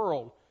to the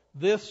world.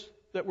 This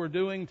that we're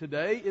doing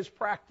today is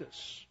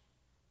practice.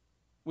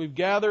 We've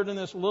gathered in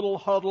this little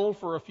huddle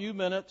for a few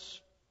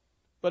minutes,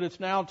 but it's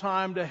now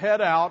time to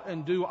head out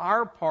and do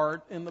our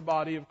part in the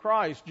body of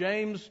Christ.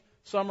 James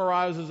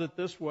summarizes it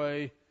this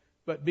way,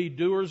 but be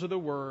doers of the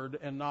word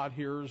and not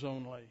hearers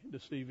only,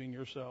 deceiving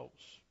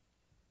yourselves.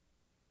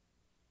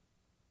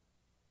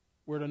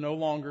 We're to no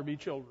longer be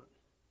children.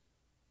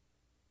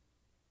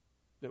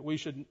 That we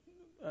should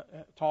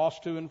toss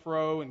to and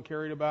fro and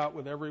carried about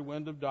with every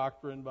wind of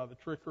doctrine by the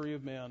trickery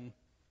of men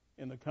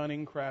in the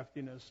cunning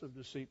craftiness of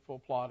deceitful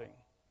plotting.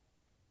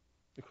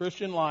 The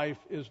Christian life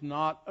is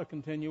not a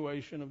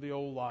continuation of the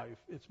old life.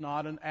 It's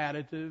not an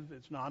additive.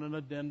 It's not an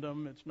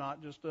addendum. It's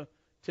not just a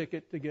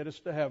ticket to get us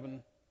to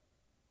heaven.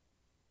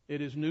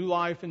 It is new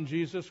life in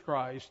Jesus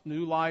Christ,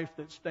 new life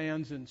that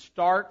stands in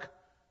stark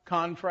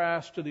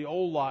contrast to the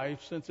old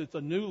life. Since it's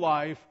a new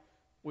life,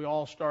 we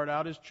all start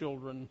out as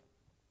children,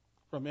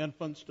 from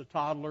infants to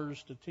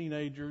toddlers to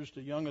teenagers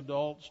to young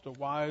adults to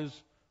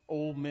wise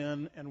old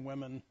men and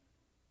women.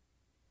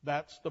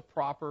 That's the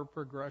proper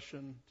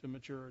progression to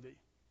maturity.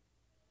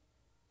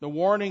 The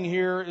warning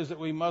here is that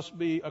we must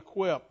be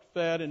equipped,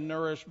 fed, and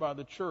nourished by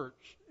the church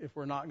if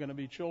we're not going to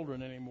be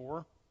children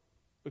anymore,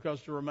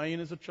 because to remain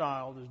as a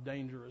child is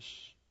dangerous.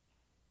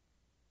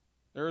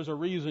 There is a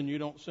reason you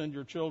don't send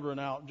your children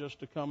out just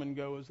to come and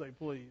go as they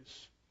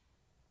please.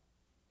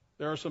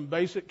 There are some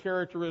basic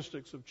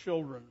characteristics of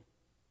children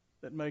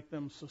that make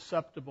them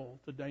susceptible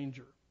to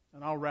danger.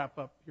 And I'll wrap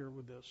up here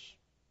with this.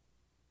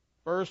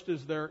 First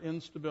is their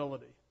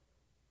instability.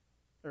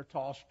 They're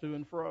tossed to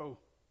and fro,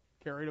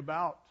 carried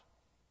about,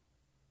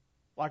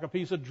 like a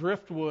piece of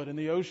driftwood in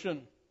the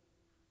ocean.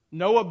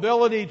 No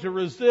ability to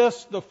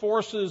resist the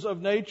forces of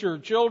nature.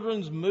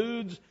 Children's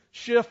moods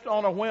shift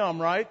on a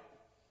whim, right?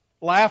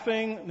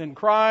 Laughing, then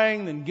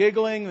crying, then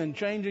giggling, then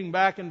changing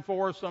back and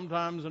forth,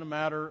 sometimes in a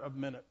matter of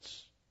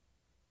minutes.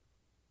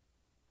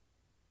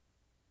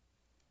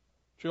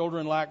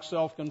 Children lack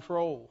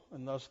self-control,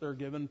 and thus they're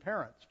given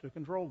parents to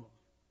control them.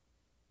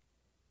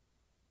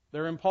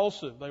 They're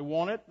impulsive. They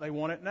want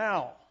it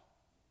now.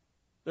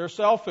 They're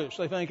selfish.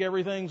 They think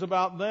everything's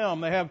about them.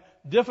 They have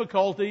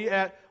difficulty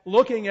at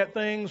looking at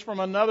things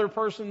from another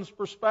person's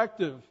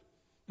perspective.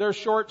 They're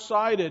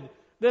short-sighted.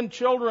 Then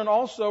children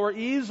also are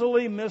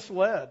easily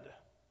misled,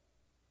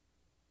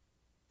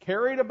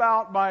 carried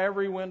about by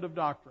every wind of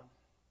doctrine.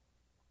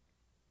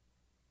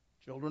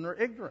 Children are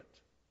ignorant.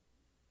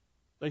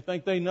 They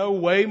think they know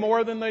way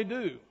more than they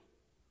do.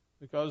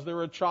 Because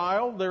they're a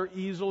child, they're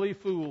easily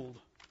fooled.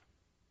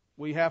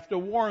 We have to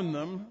warn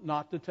them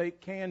not to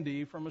take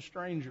candy from a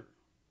stranger.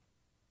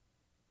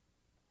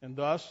 And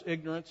thus,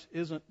 ignorance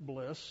isn't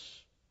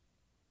bliss,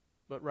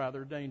 but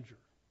rather danger.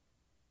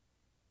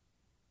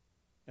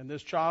 And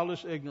this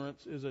childish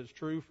ignorance is as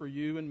true for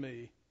you and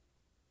me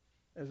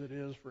as it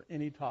is for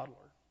any toddler.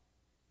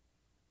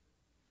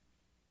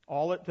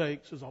 All it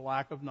takes is a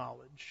lack of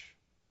knowledge,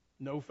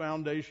 no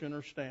foundation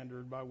or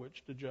standard by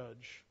which to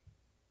judge.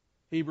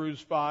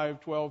 Hebrews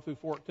 5:12 through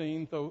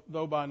 14,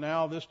 though by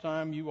now this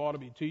time you ought to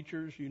be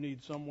teachers, you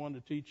need someone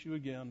to teach you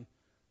again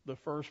the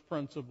first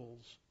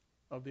principles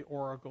of the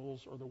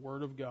oracles or the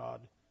Word of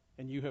God,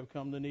 and you have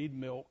come to need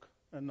milk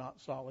and not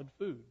solid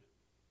food.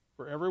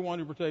 For everyone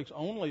who partakes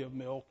only of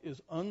milk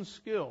is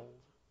unskilled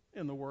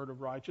in the word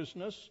of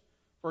righteousness,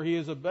 for he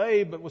is a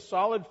babe, but with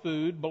solid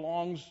food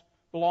belongs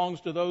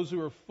to those who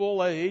are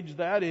full age,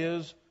 that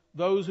is,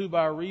 those who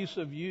by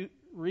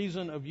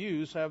reason of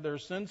use have their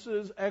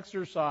senses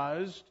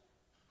exercised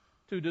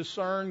to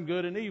discern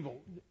good and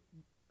evil.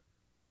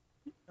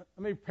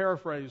 Let me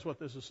paraphrase what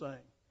this is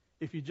saying.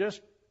 If you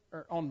just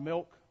are on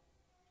milk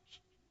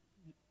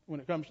when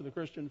it comes to the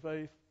Christian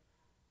faith,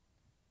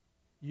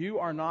 you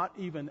are not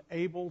even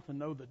able to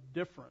know the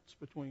difference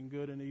between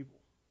good and evil.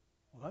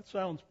 Well, that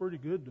sounds pretty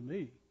good to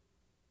me.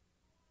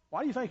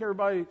 Why do you think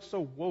everybody's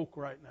so woke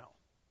right now?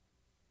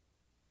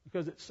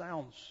 Because it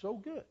sounds so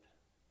good.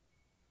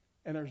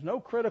 And there's no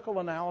critical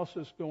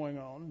analysis going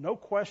on, no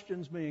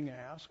questions being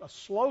asked. A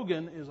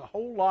slogan is a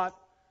whole lot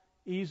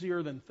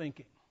easier than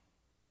thinking.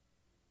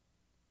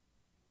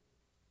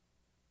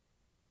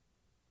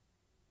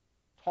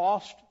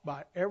 Tossed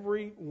by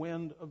every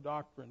wind of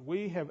doctrine.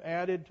 We have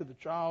added to the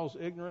child's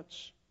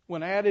ignorance,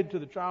 when added to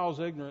the child's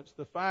ignorance,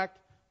 the fact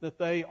that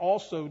they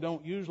also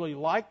don't usually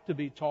like to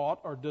be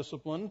taught or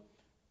disciplined,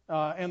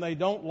 and they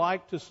don't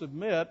like to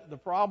submit. The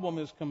problem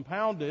is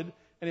compounded,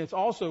 and it's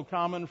also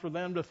common for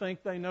them to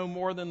think they know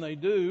more than they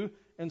do,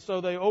 and so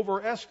they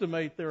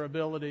overestimate their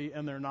ability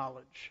and their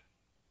knowledge.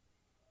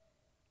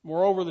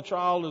 Moreover, the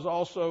child is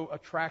also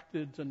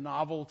attracted to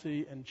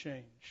novelty and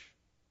change.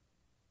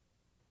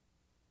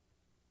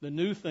 The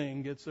new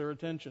thing gets their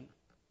attention.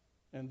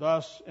 And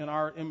thus, in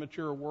our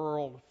immature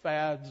world,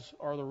 fads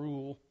are the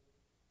rule.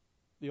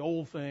 The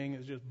old thing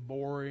is just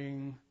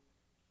boring.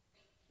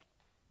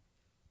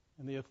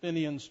 And the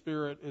Athenian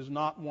spirit is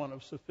not one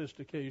of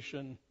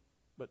sophistication,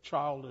 but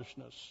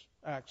childishness.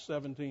 Acts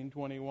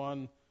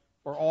 17:21.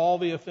 For all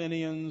the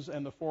Athenians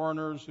and the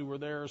foreigners who were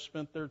there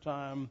spent their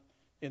time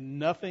in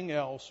nothing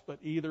else but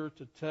either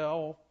to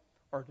tell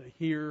or to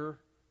hear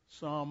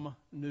some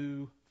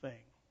new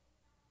thing.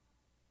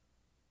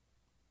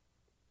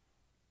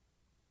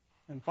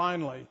 And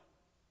finally,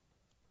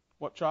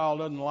 what child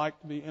doesn't like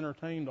to be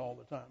entertained all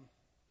the time?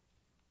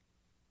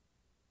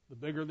 The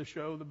bigger the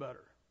show, the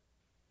better.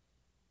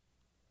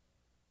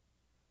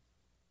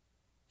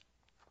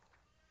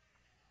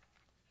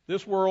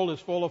 This world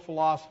is full of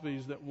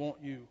philosophies that want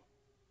you.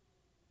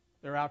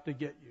 They're out to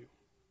get you.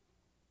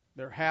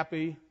 They're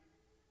happy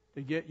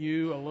to get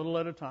you a little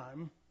at a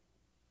time,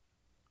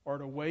 or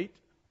to wait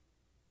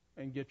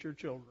and get your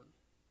children.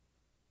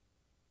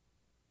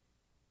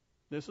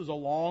 This is a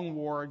long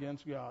war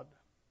against God.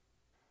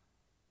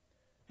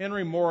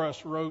 Henry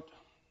Morris wrote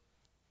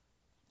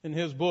in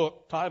his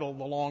book titled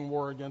The Long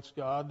War Against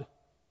God,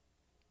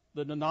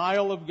 the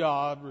denial of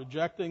God,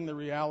 rejecting the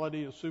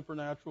reality of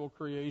supernatural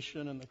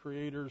creation and the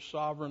Creator's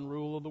sovereign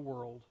rule of the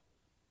world,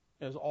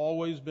 has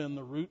always been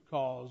the root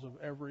cause of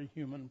every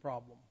human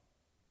problem.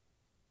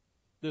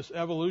 This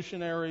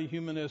evolutionary,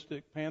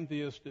 humanistic,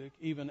 pantheistic,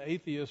 even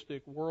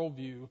atheistic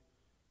worldview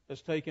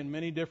has taken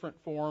many different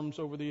forms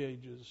over the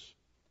ages,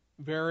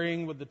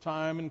 varying with the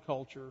time and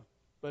culture,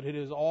 but it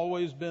has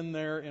always been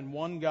there in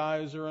one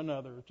guise or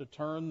another to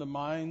turn the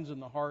minds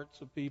and the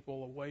hearts of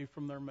people away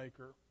from their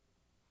Maker.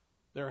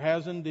 There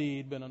has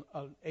indeed been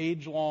an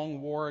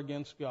age-long war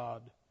against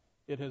God.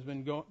 It has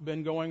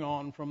been going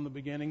on from the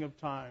beginning of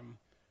time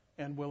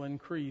and will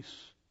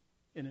increase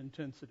in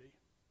intensity.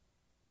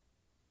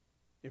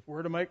 If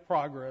we're to make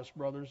progress,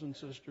 brothers and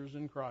sisters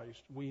in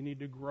Christ, we need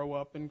to grow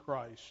up in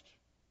Christ.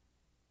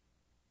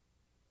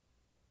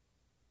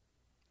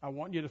 I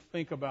want you to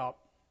think about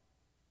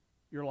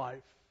your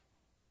life.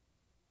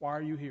 Why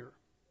are you here?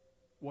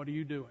 What are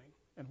you doing?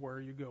 And where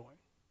are you going?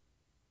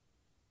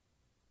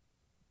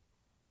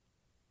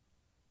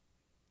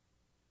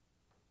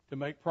 To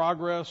make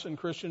progress in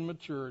Christian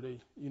maturity,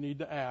 you need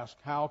to ask,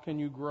 how can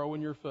you grow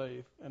in your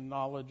faith and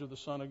knowledge of the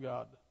Son of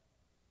God?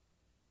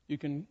 You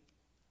can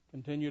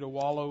continue to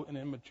wallow in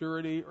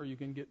immaturity, or you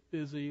can get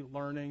busy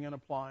learning and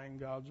applying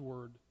God's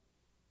Word.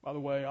 By the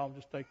way, I'll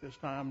just take this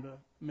time to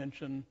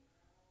mention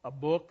a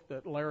book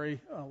that Larry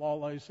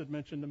Lawlace had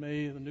mentioned to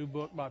me, the new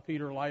book by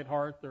Peter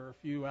Leithart. There are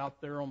a few out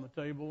there on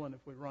the table, and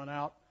if we run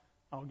out,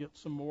 I'll get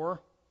some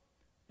more.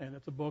 And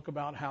it's a book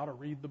about how to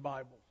read the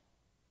Bible.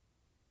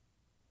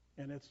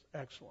 And it's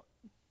excellent.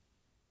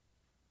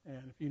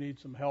 And if you need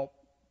some help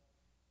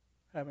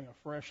having a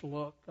fresh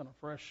look and a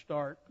fresh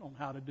start on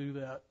how to do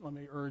that, let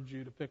me urge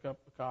you to pick up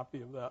a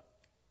copy of that.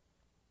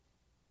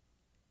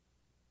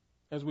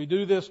 As we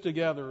do this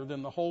together,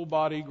 then the whole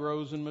body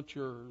grows and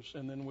matures,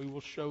 and then we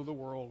will show the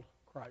world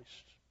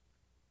Christ.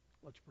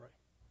 Let's pray.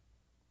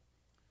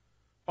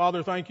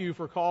 Father, thank you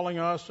for calling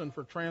us and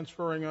for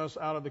transferring us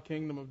out of the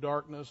kingdom of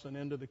darkness and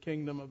into the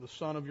kingdom of the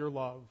Son of your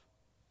love.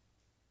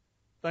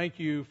 Thank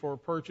you for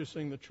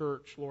purchasing the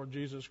church, Lord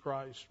Jesus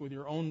Christ, with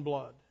your own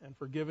blood, and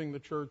for giving the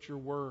church your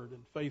word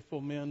and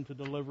faithful men to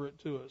deliver it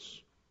to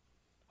us.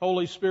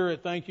 Holy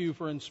Spirit, thank you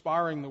for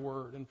inspiring the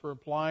word and for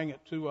applying it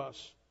to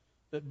us,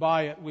 that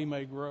by it we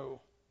may grow.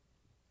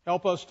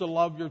 Help us to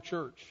love your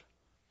church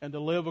and to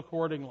live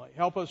accordingly.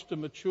 Help us to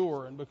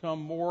mature and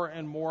become more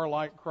and more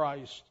like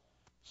Christ,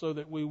 so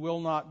that we will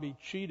not be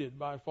cheated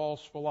by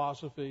false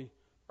philosophy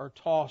or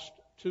tossed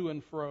to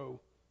and fro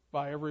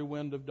by every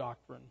wind of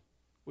doctrine.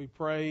 We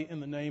pray in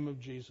the name of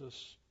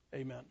Jesus.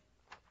 Amen.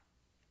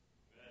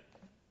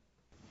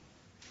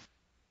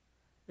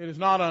 It is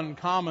not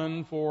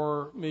uncommon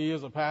for me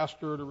as a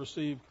pastor to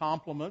receive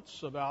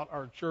compliments about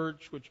our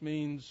church, which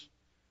means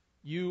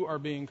you are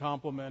being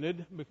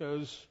complimented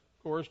because,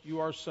 of course,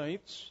 you are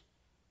saints.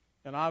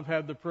 And I've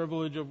had the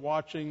privilege of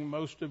watching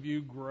most of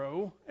you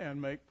grow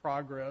and make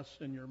progress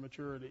in your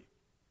maturity.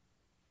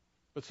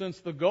 But since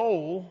the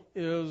goal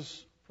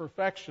is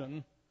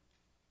perfection,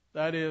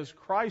 that is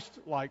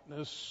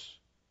Christ-likeness,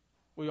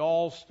 we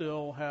all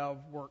still have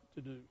work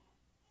to do.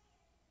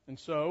 And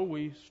so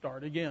we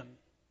start again,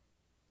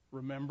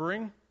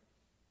 remembering,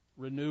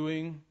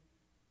 renewing,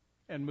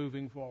 and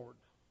moving forward.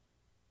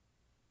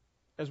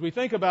 As we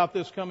think about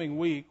this coming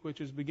week, which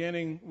is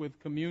beginning with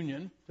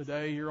communion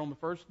today here on the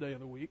first day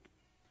of the week,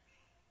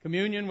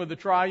 communion with the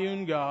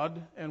triune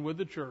God and with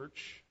the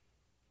church,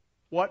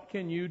 what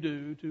can you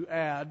do to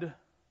add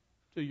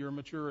to your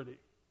maturity?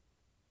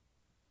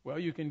 Well,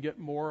 you can get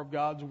more of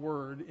God's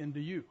Word into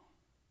you.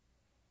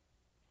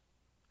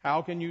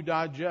 How can you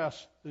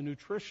digest the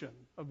nutrition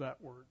of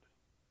that Word?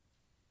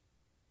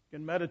 You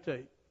can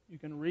meditate, you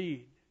can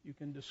read, you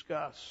can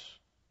discuss,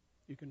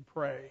 you can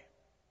pray.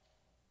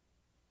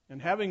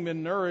 And having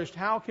been nourished,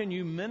 how can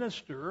you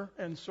minister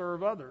and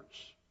serve others?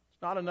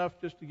 It's not enough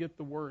just to get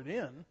the Word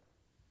in.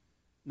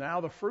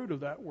 Now the fruit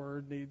of that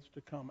Word needs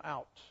to come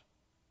out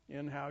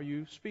in how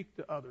you speak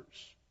to others,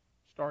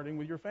 starting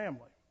with your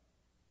family,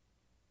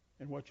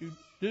 and what you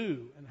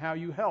do, and how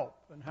you help,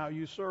 and how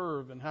you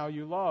serve, and how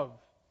you love.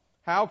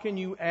 How can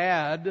you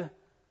add?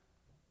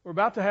 We're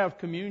about to have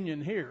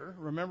communion here.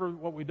 Remember,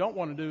 what we don't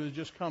want to do is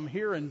just come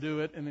here and do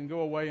it and then go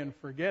away and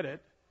forget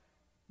it.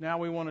 Now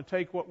we want to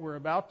take what we're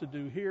about to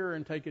do here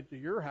and take it to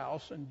your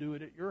house and do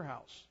it at your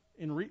house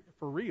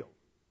for real.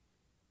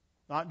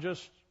 Not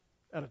just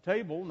at a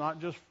table,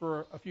 not just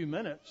for a few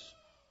minutes,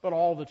 but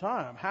all the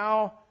time.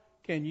 How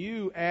can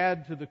you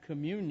add to the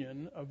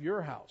communion of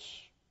your house?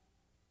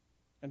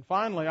 And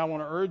finally, I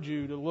want to urge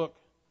you to look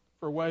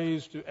for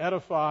ways to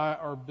edify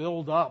or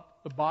build up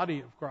the body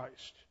of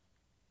Christ.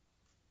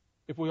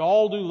 If we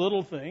all do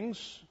little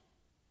things,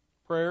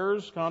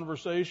 prayers,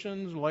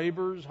 conversations,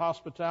 labors,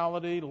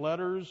 hospitality,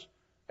 letters,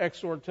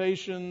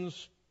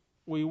 exhortations,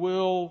 we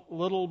will,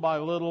 little by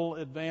little,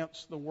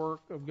 advance the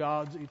work of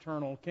God's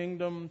eternal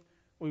kingdom.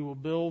 We will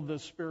build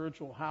this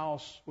spiritual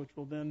house, which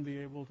will then be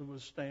able to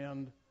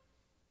withstand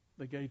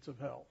the gates of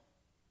hell.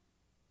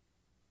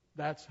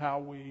 That's how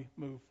we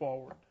move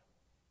forward.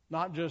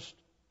 Not just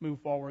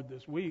move forward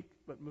this week,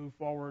 but move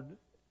forward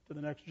to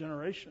the next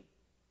generation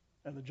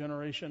and the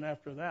generation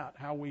after that.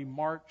 How we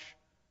march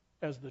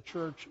as the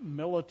church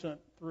militant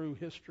through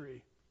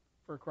history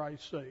for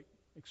Christ's sake,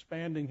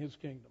 expanding His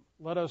kingdom.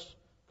 Let us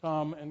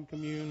come and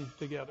commune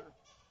together.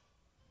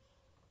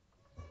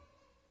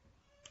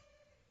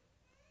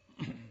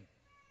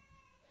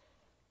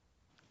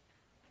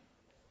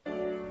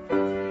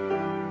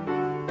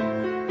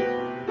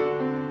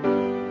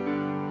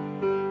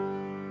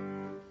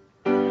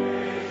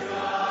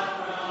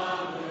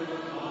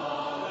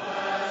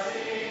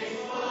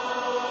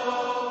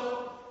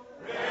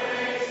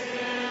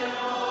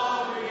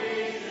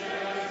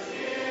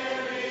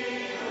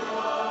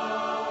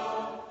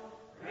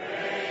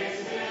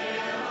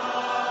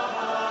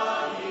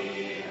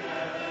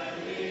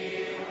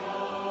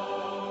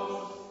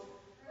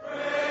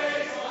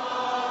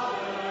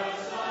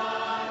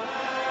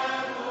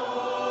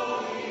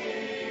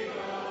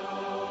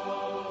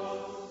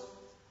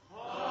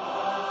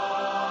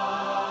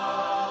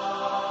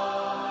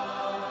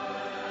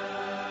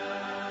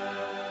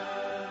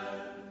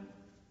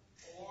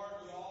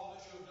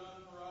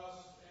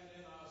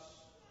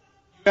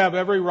 You have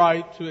every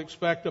right to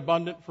expect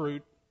abundant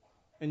fruit,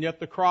 and yet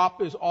the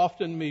crop is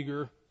often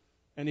meager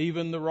and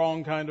even the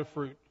wrong kind of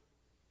fruit.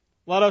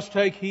 Let us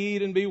take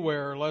heed and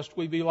beware, lest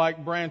we be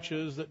like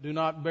branches that do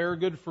not bear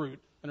good fruit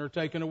and are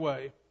taken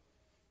away.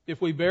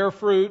 If we bear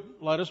fruit,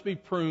 let us be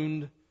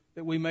pruned,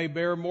 that we may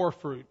bear more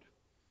fruit.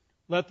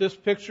 Let this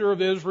picture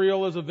of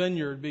Israel as a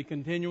vineyard be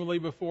continually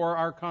before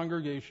our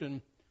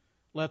congregation.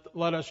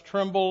 Let us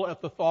tremble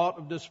at the thought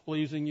of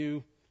displeasing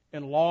you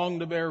and long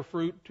to bear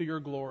fruit to your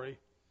glory.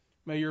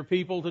 May your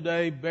people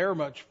today bear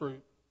much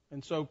fruit,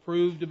 and so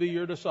prove to be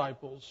your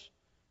disciples.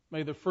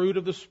 May the fruit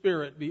of the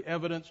Spirit be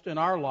evidenced in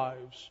our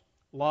lives: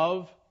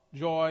 love,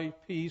 joy,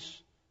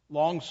 peace,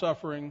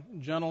 long-suffering,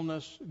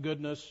 gentleness,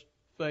 goodness,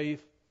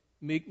 faith,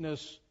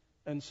 meekness,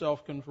 and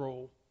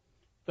self-control.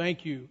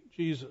 Thank you,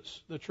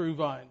 Jesus, the true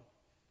vine,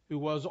 who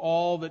was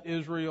all that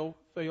Israel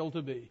failed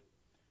to be.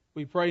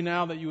 We pray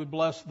now that you would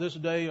bless this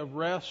day of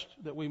rest,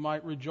 that we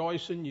might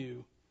rejoice in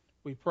you.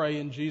 We pray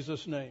in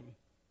Jesus' name.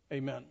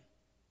 Amen.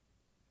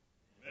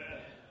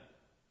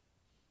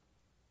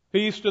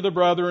 Peace to the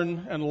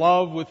brethren, and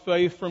love with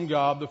faith from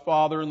God the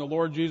Father and the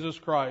Lord Jesus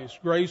Christ.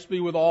 Grace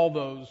be with all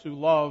those who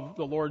love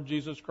the Lord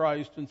Jesus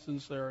Christ in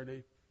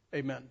sincerity.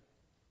 Amen.